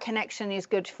sure our connection is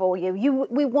good for you.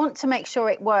 We want to make sure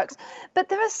it works. But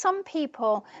there are some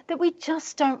people that we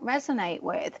just don't resonate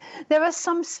with. There are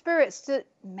some spirits that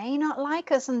may not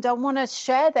like us and don't want to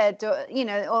share their,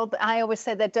 or I always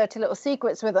say their dirty little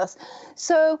secrets with us.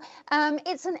 So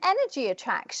it's an energy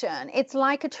attraction. It's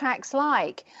like attracts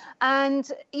like.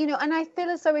 And, and I feel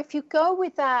as though if you go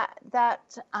with that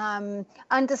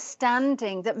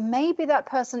understanding that maybe that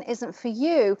person isn't for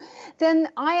you, then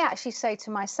I actually say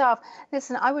to myself,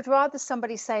 listen, I would rather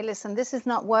somebody say, listen, this is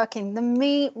not working, than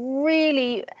me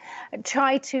really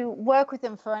try to work with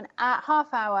them for a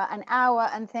half hour, an hour,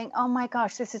 and think, oh my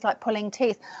gosh, this is like pulling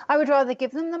teeth. I would rather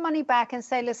give them the money back and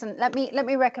say, listen, let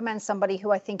me recommend somebody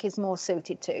who I think is more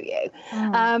suited to you.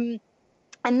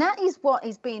 And that is what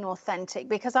is being authentic,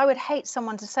 because I would hate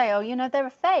someone to say, oh, they're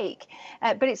a fake,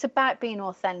 but it's about being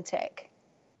authentic.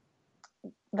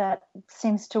 That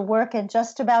seems to work in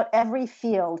just about every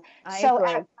field. I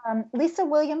agree. Lisa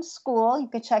Williams School, you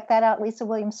can check that out,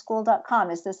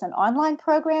 LisaWilliamsSchool.com. Is this an online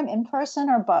program, in person,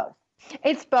 or both?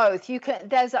 It's both.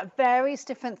 There's various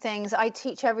different things. I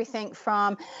teach everything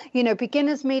from,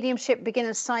 beginner's mediumship,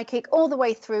 beginner's psychic, all the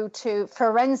way through to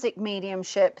forensic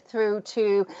mediumship, through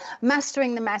to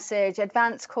mastering the message,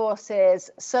 advanced courses,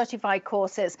 certified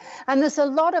courses. And there's a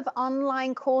lot of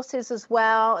online courses as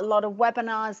well, a lot of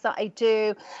webinars that I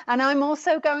do. And I'm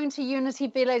also going to Unity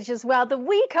Village as well the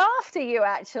week after you,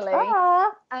 actually.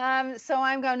 So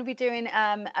I'm going to be doing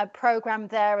a program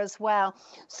there as well.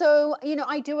 So,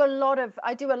 I do a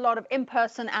lot of in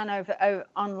person and over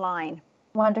online.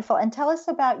 Wonderful. And tell us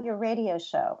about your radio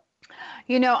show.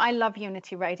 I love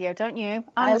Unity Radio, don't you?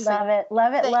 Honestly, I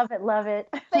love it.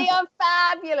 They are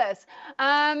fabulous.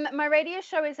 My radio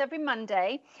show is every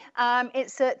Monday.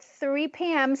 It's at 3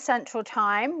 p.m. Central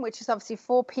Time, which is obviously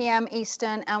 4 p.m.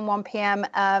 Eastern and 1 p.m.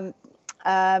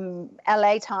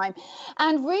 LA time.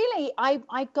 And really,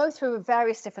 I go through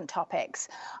various different topics.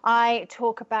 I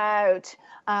talk about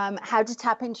how to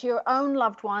tap into your own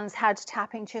loved ones, how to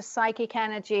tap into your psychic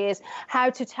energies, how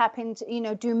to tap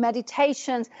into, do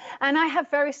meditations. And I have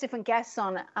various different guests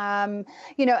on.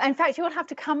 In fact, you'll have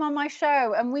to come on my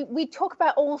show and we talk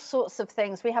about all sorts of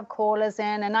things. We have callers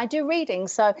in and I do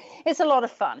readings. So it's a lot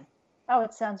of fun. Oh,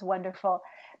 it sounds wonderful.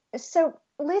 So,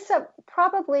 Lisa,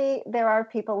 probably there are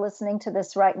people listening to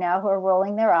this right now who are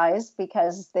rolling their eyes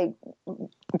because they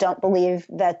don't believe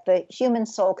that the human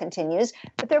soul continues.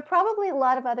 But there are probably a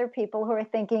lot of other people who are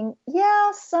thinking,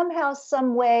 yeah, somehow,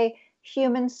 some way,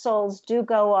 human souls do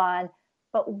go on.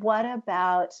 But what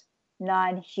about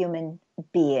non-human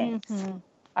beings? Mm-hmm.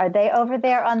 Are they over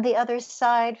there on the other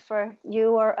side for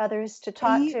you or others to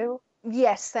talk to?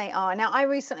 Yes, they are. Now, I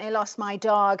recently lost my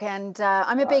dog, and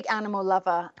I'm a big animal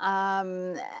lover.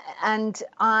 And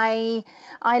I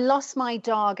lost my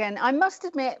dog, and I must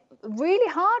admit, really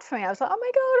hard for me. I was like,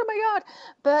 oh my God.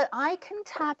 But I can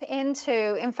tap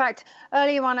into, in fact,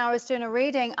 earlier on I was doing a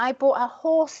reading, I brought a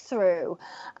horse through.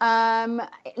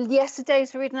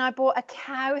 Yesterday's reading, I brought a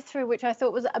cow through, which I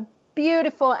thought was a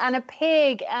beautiful, and a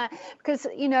pig, because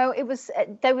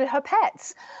they were her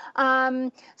pets.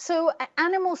 So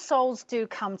animal souls do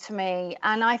come to me,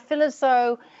 and I feel as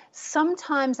though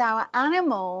sometimes our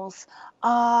animals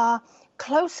are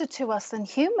closer to us than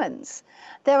humans.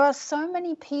 There are so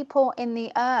many people in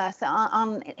the earth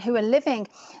who are living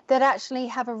that actually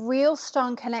have a real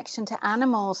strong connection to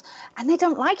animals, and they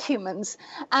don't like humans.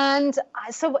 And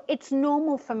so it's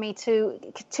normal for me to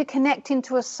connect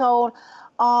into a soul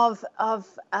of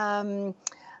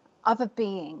a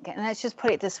being, and let's just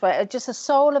put it this way, just a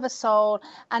soul of a soul.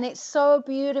 And it's so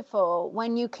beautiful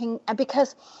when you can,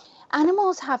 because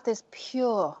animals have this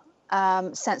pure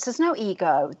sense. There's no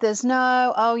ego. There's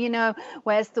no,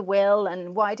 where's the will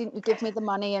and why didn't you give me the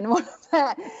money and all of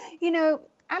that.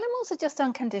 Animals are just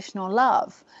unconditional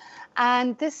love.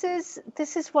 And this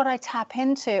is what I tap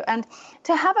into. And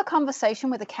to have a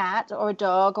conversation with a cat or a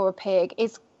dog or a pig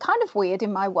is kind of weird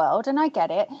in my world, and I get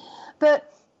it.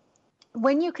 But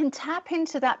when you can tap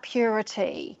into that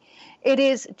purity, it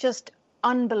is just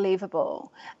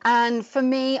unbelievable. And for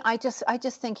me, I just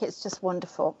think it's just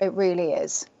wonderful. It really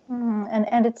is.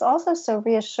 And it's also so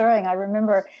reassuring. I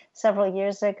remember several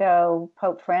years ago,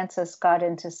 Pope Francis got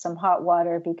into some hot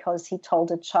water because he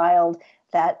told a child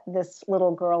that this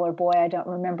little girl or boy, I don't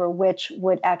remember which,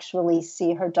 would actually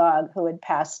see her dog who had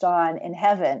passed on in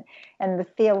heaven. And the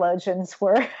theologians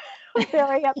were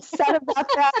very upset about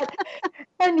that.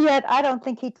 And yet I don't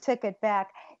think he took it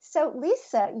back. So,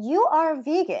 Lisa, you are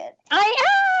vegan. I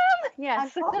am!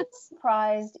 Yes. I'm always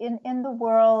surprised in the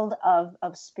world of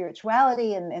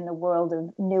spirituality and in the world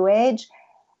of New Age.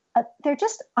 There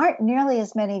just aren't nearly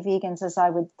as many vegans as I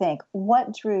would think.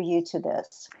 What drew you to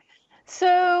this?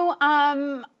 So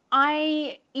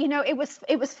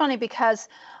it was funny because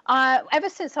ever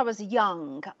since I was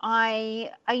young,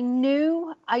 I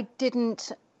knew I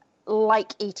didn't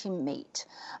like eating meat.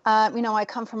 I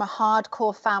come from a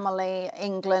hardcore family,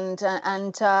 England,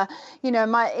 and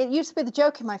it used to be the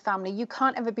joke in my family, you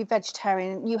can't ever be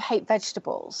vegetarian, you hate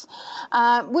vegetables,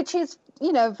 which is,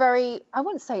 very, I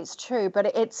wouldn't say it's true,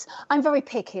 but I'm very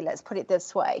picky, let's put it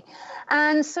this way.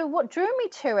 And so what drew me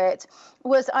to it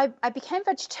was I became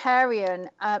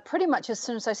vegetarian pretty much as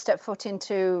soon as I stepped foot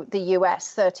into the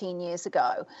US 13 years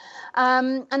ago.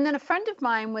 And then a friend of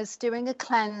mine was doing a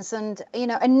cleanse, and,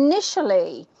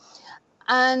 initially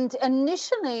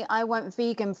I went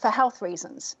vegan for health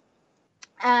reasons.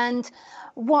 And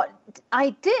what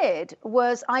I did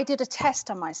was I did a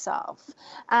test on myself,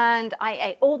 and I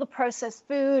ate all the processed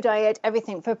food. I ate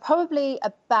everything for probably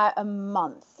about a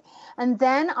month. And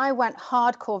then I went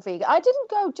hardcore vegan. I didn't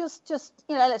go just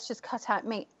let's just cut out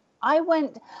meat. I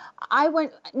went,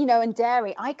 in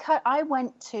dairy, I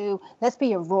went to, let's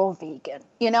be a raw vegan.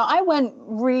 I went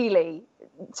really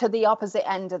to the opposite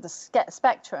end of the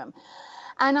spectrum.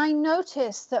 And I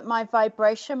noticed that my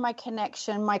vibration, my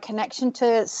connection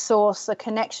to source, the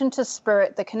connection to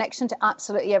spirit, the connection to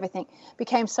absolutely everything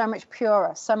became so much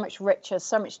purer, so much richer,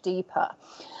 so much deeper.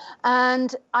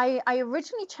 And I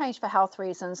originally changed for health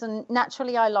reasons. And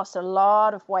naturally, I lost a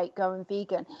lot of weight going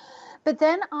vegan. But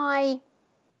then I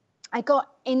got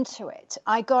into it.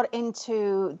 I got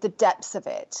into the depths of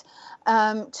it,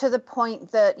 to the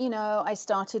point that, I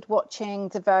started watching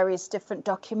the various different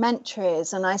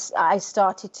documentaries, and I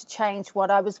started to change what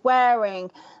I was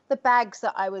wearing, the bags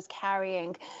that I was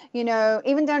carrying,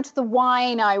 even down to the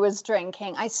wine I was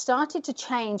drinking. I started to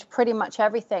change pretty much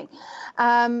everything.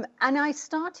 And I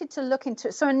started to look into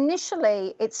it. So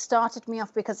initially, it started me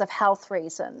off because of health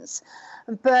reasons.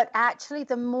 But actually,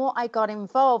 the more I got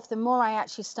involved, the more I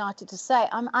actually started to say,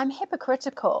 I'm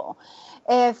hypocritical.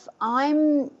 If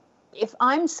I'm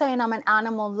saying I'm an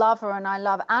animal lover and I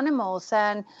love animals,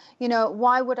 then,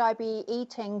 why would I be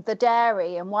eating the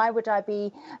dairy, and why would I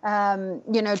be,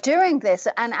 doing this?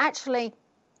 And actually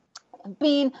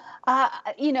being,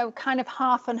 kind of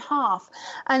half and half.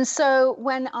 And so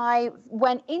when I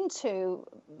went into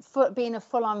being a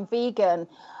full-on vegan,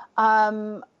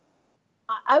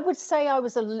 I would say I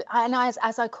was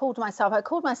as I called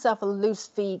myself a loose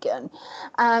vegan.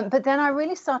 But then I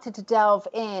really started to delve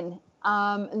in,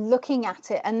 looking at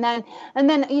it, and then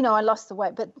I lost the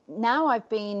weight. But now I've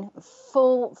been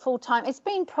full time. It's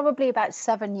been probably about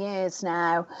 7 years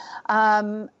now,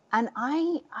 and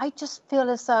I just feel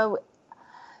as though,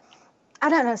 I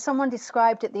don't know, someone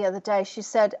described it the other day. She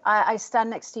said, I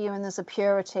stand next to you and there's a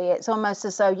purity. It's almost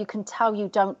as though you can tell you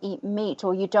don't eat meat,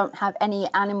 or you don't have any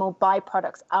animal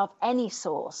byproducts of any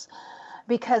source,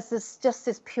 because there's just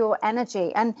this pure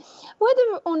energy. And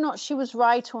whether or not she was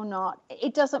right or not,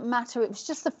 it doesn't matter. It was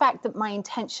just the fact that my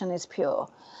intention is pure.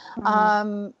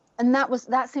 Mm-hmm. And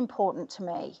that's important to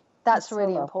me. That's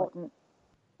really important.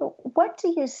 What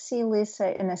do you see,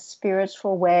 Lisa, in a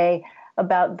spiritual way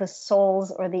about the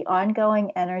souls or the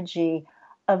ongoing energy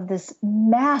of this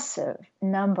massive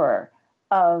number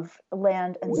of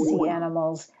land and sea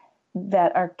animals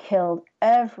that are killed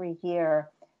every year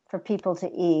for people to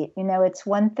eat? It's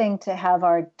one thing to have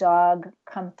our dog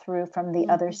come through from the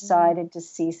other side, a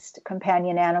deceased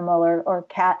companion animal or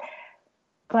cat.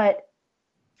 But,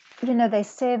 they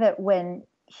say that when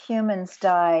humans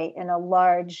die in a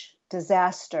large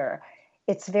disaster,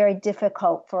 it's very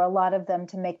difficult for a lot of them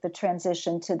to make the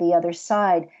transition to the other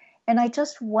side. And I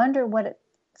just wonder what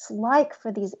it's like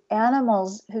for these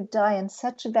animals who die in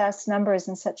such vast numbers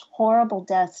and such horrible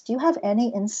deaths. Do you have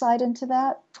any insight into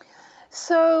that?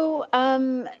 So,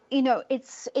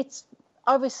 it's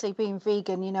obviously, being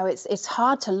vegan, it's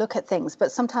hard to look at things,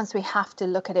 but sometimes we have to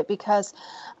look at it because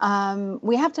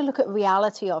we have to look at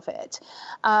reality of it.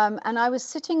 And I was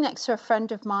sitting next to a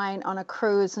friend of mine on a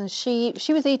cruise, and she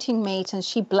was eating meat, and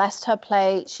she blessed her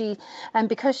plate. And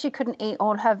because she couldn't eat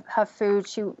all her food,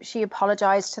 she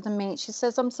apologized to the meat. She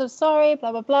says, "I'm so sorry,"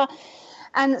 blah, blah, blah.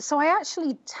 And so I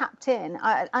actually tapped in.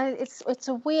 It's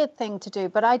a weird thing to do,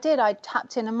 but I did. I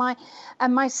tapped in, and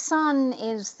my son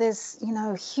is this,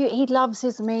 he loves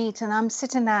his meat, and I'm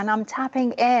sitting there and I'm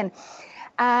tapping in,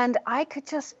 and I could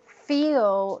just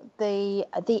feel the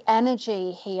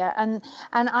energy here, and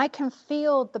I can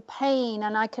feel the pain,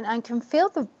 and I can feel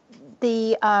the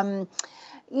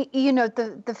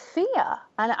fear,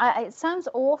 and it sounds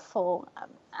awful.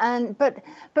 But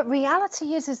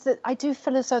reality is that I do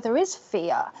feel as though there is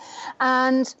fear,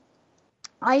 and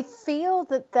I feel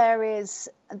that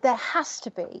there has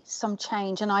to be some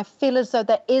change, and I feel as though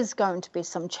there is going to be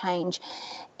some change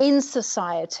in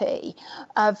society,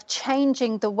 of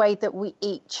changing the way that we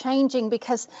eat, changing,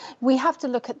 because we have to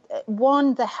look at,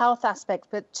 one, the health aspect,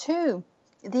 but two,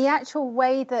 the actual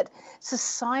way that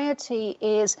society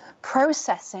is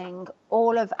processing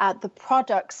all of the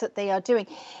products that they are doing.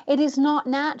 It is not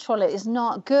natural. It is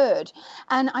not good.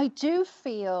 And I do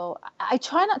feel, I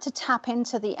try not to tap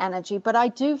into the energy, but I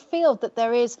do feel that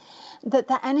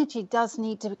that energy does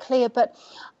need to be clear. But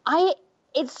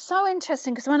it's so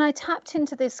interesting, because when I tapped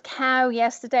into this cow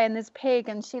yesterday and this pig,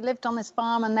 and she lived on this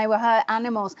farm, and they were her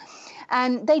animals,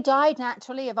 and they died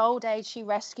naturally of old age. She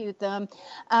rescued them.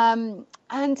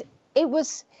 And it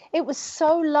was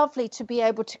so lovely to be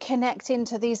able to connect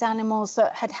into these animals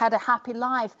that had a happy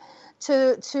life,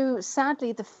 to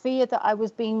sadly the fear that I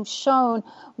was being shown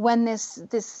when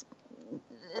this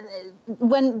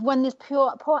when there's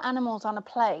poor animals on a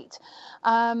plate.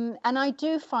 And I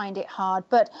do find it hard,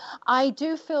 but I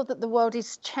do feel that the world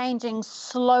is changing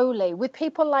slowly with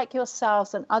people like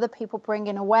yourselves and other people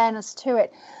bringing awareness to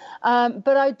it.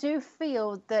 But I do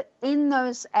feel that in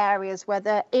those areas where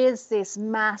there is this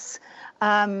mass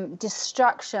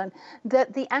destruction,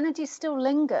 that the energy still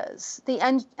lingers. The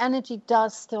energy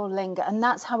does still linger, and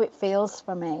that's how it feels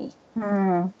for me.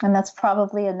 And that's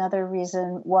probably another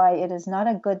reason why it is not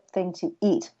a good thing to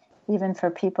eat, even for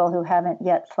people who haven't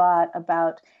yet thought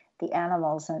about the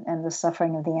animals and the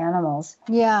suffering of the animals.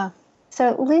 Yeah.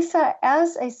 So, Lisa,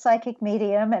 as a psychic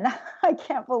medium, and I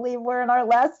can't believe we're in our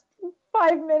last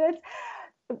 5 minutes,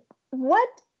 what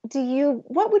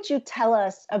would you tell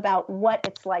us about what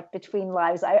it's like between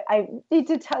lives? I need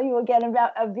to tell you again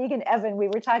about Vegan Evan. We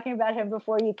were talking about him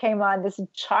before you came on, this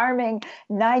charming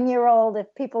 9-year-old.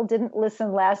 If people didn't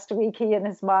listen last week, he and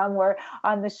his mom were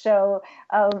on the show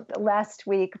last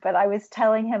week, but I was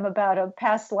telling him about a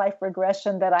past life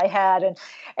regression that I had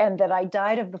and that I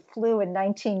died of the flu in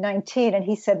 1919. And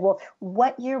he said, well,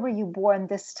 what year were you born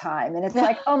this time? And it's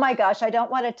like, oh my gosh, I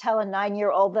don't want to tell a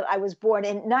 9-year-old that I was born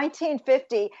in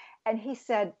 1950. And he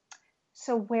said,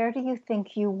 so where do you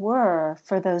think you were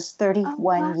for those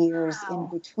 31 years in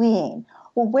between?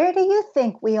 Well, where do you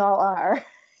think we all are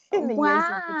in the years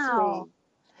in between?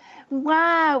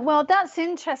 Wow. Well, that's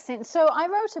interesting. So I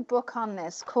wrote a book on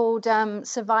this called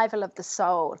Survival of the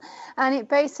Soul. And it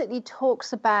basically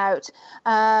talks about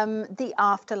the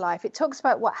afterlife. It talks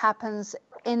about what happens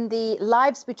in the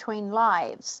lives between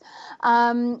lives.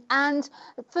 And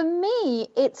for me,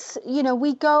 it's,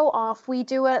 we go off, we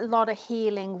do a lot of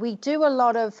healing. We do a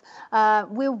lot of,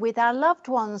 we're with our loved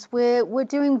ones. We're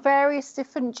doing various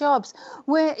different jobs.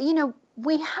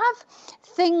 We have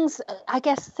things, I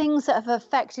guess, things that have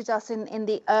affected us in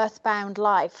the earthbound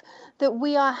life that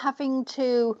we are having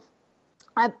to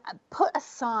put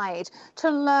aside, to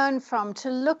learn from, to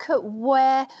look at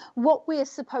what we're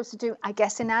supposed to do, I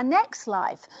guess, in our next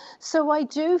life. So I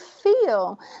do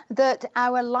feel that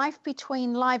our life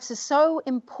between lives is so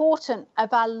important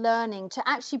of our learning to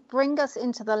actually bring us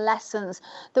into the lessons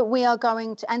that we are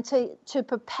going to, and to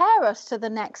prepare us to the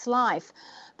next life.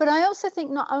 But I also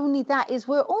think not only that is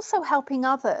we're also helping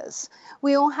others.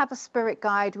 We all have a spirit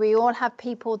guide. We all have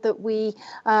people that we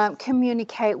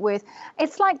communicate with.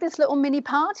 It's like this little mini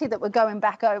party that we're going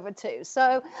back over to.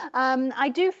 So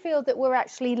I do feel that we're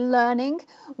actually learning.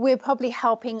 We're probably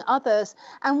helping others,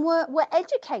 and we're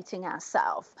educating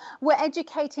ourselves. We're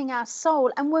educating our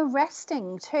soul, and we're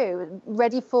resting too,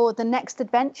 ready for the next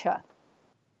adventure.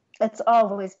 It's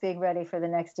always being ready for the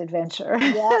next adventure.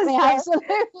 Yeah,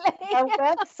 absolutely. Our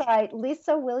website,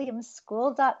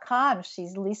 lisawilliamsschool.com.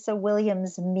 She's Lisa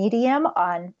Williams Medium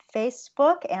on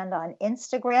Facebook and on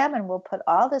Instagram, and we'll put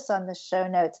all this on the show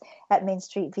notes at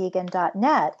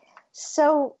mainstreetvegan.net.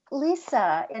 So,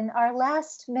 Lisa, in our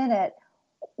last minute,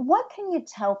 what can you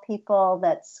tell people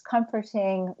that's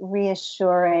comforting,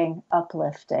 reassuring,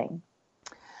 uplifting?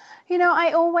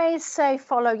 I always say,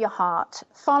 follow your heart.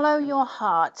 Follow your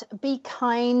heart. Be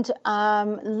kind.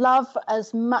 Love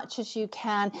as much as you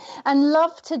can. And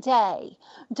love today.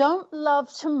 Don't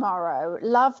love tomorrow.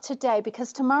 Love today,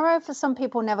 because tomorrow for some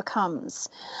people never comes.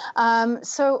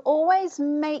 So always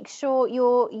make sure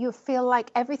you feel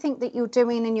like everything that you're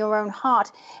doing in your own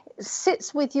heart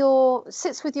sits with your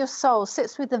soul,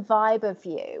 sits with the vibe of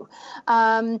you.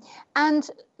 And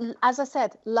as I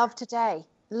said, love today.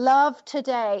 Love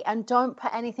today, and don't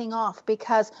put anything off,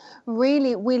 because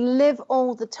really we live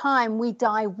all the time. We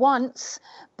die once,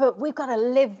 but we've got to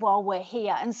live while we're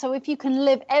here. And so if you can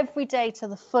live every day to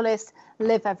the fullest,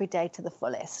 live every day to the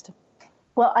fullest.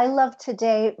 Well, I love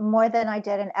today more than I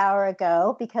did an hour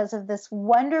ago because of this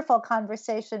wonderful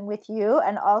conversation with you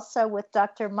and also with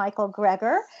Dr. Michael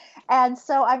Greger. And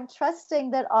so I'm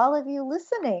trusting that all of you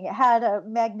listening had a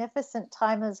magnificent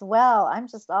time as well. I'm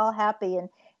just all happy and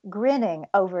grinning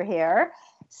over here.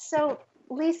 So,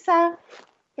 Lisa,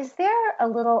 is there a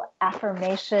little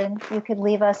affirmation you could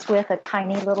leave us with, a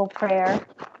tiny little prayer?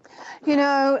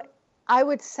 I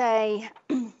would say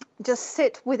just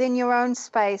sit within your own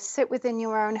space, sit within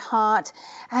your own heart,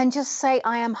 and just say,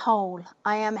 I am whole,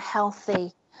 I am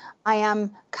healthy, I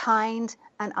am kind,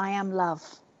 and I am love.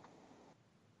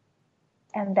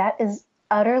 And that is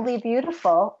utterly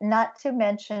beautiful, not to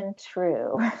mention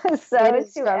true. So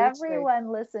to everyone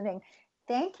listening,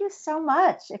 thank you so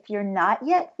much. If you're not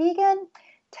yet vegan,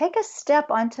 take a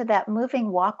step onto that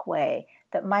moving walkway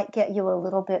that might get you a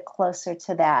little bit closer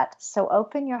to that. So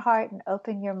open your heart and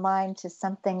open your mind to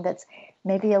something that's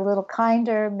maybe a little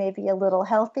kinder, maybe a little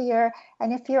healthier.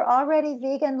 And if you're already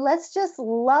vegan, let's just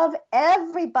love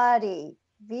everybody.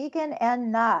 vegan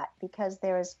and not, because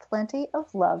there is plenty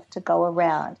of love to go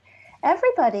around.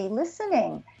 Everybody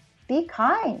listening, be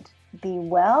kind, be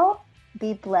well,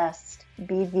 be blessed,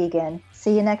 be vegan.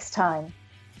 See you next time.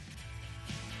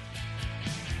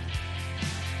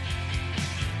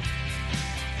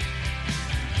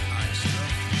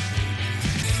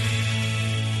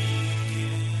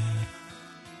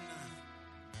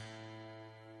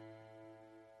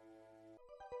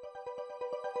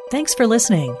 Thanks for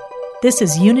listening. This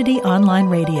is Unity Online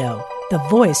Radio, the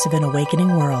voice of an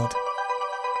awakening world.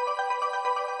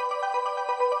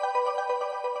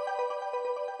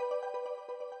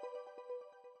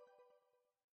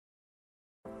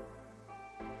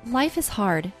 Life is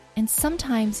hard, and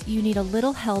sometimes you need a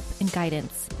little help and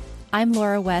guidance. I'm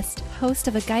Laura West, host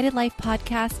of a Guided Life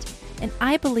podcast, and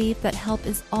I believe that help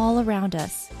is all around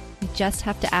us. We just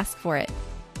have to ask for it.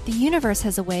 The universe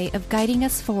has a way of guiding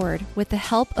us forward with the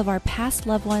help of our past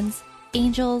loved ones,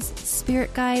 angels,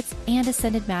 spirit guides, and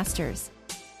ascended masters.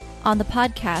 On the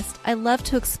podcast, I love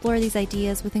to explore these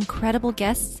ideas with incredible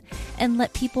guests and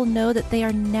let people know that they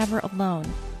are never alone.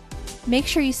 Make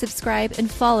sure you subscribe and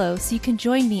follow so you can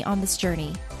join me on this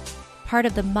journey. Part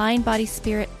of the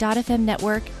MindBodySpirit.fm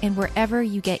network and wherever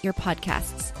you get your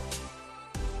podcasts.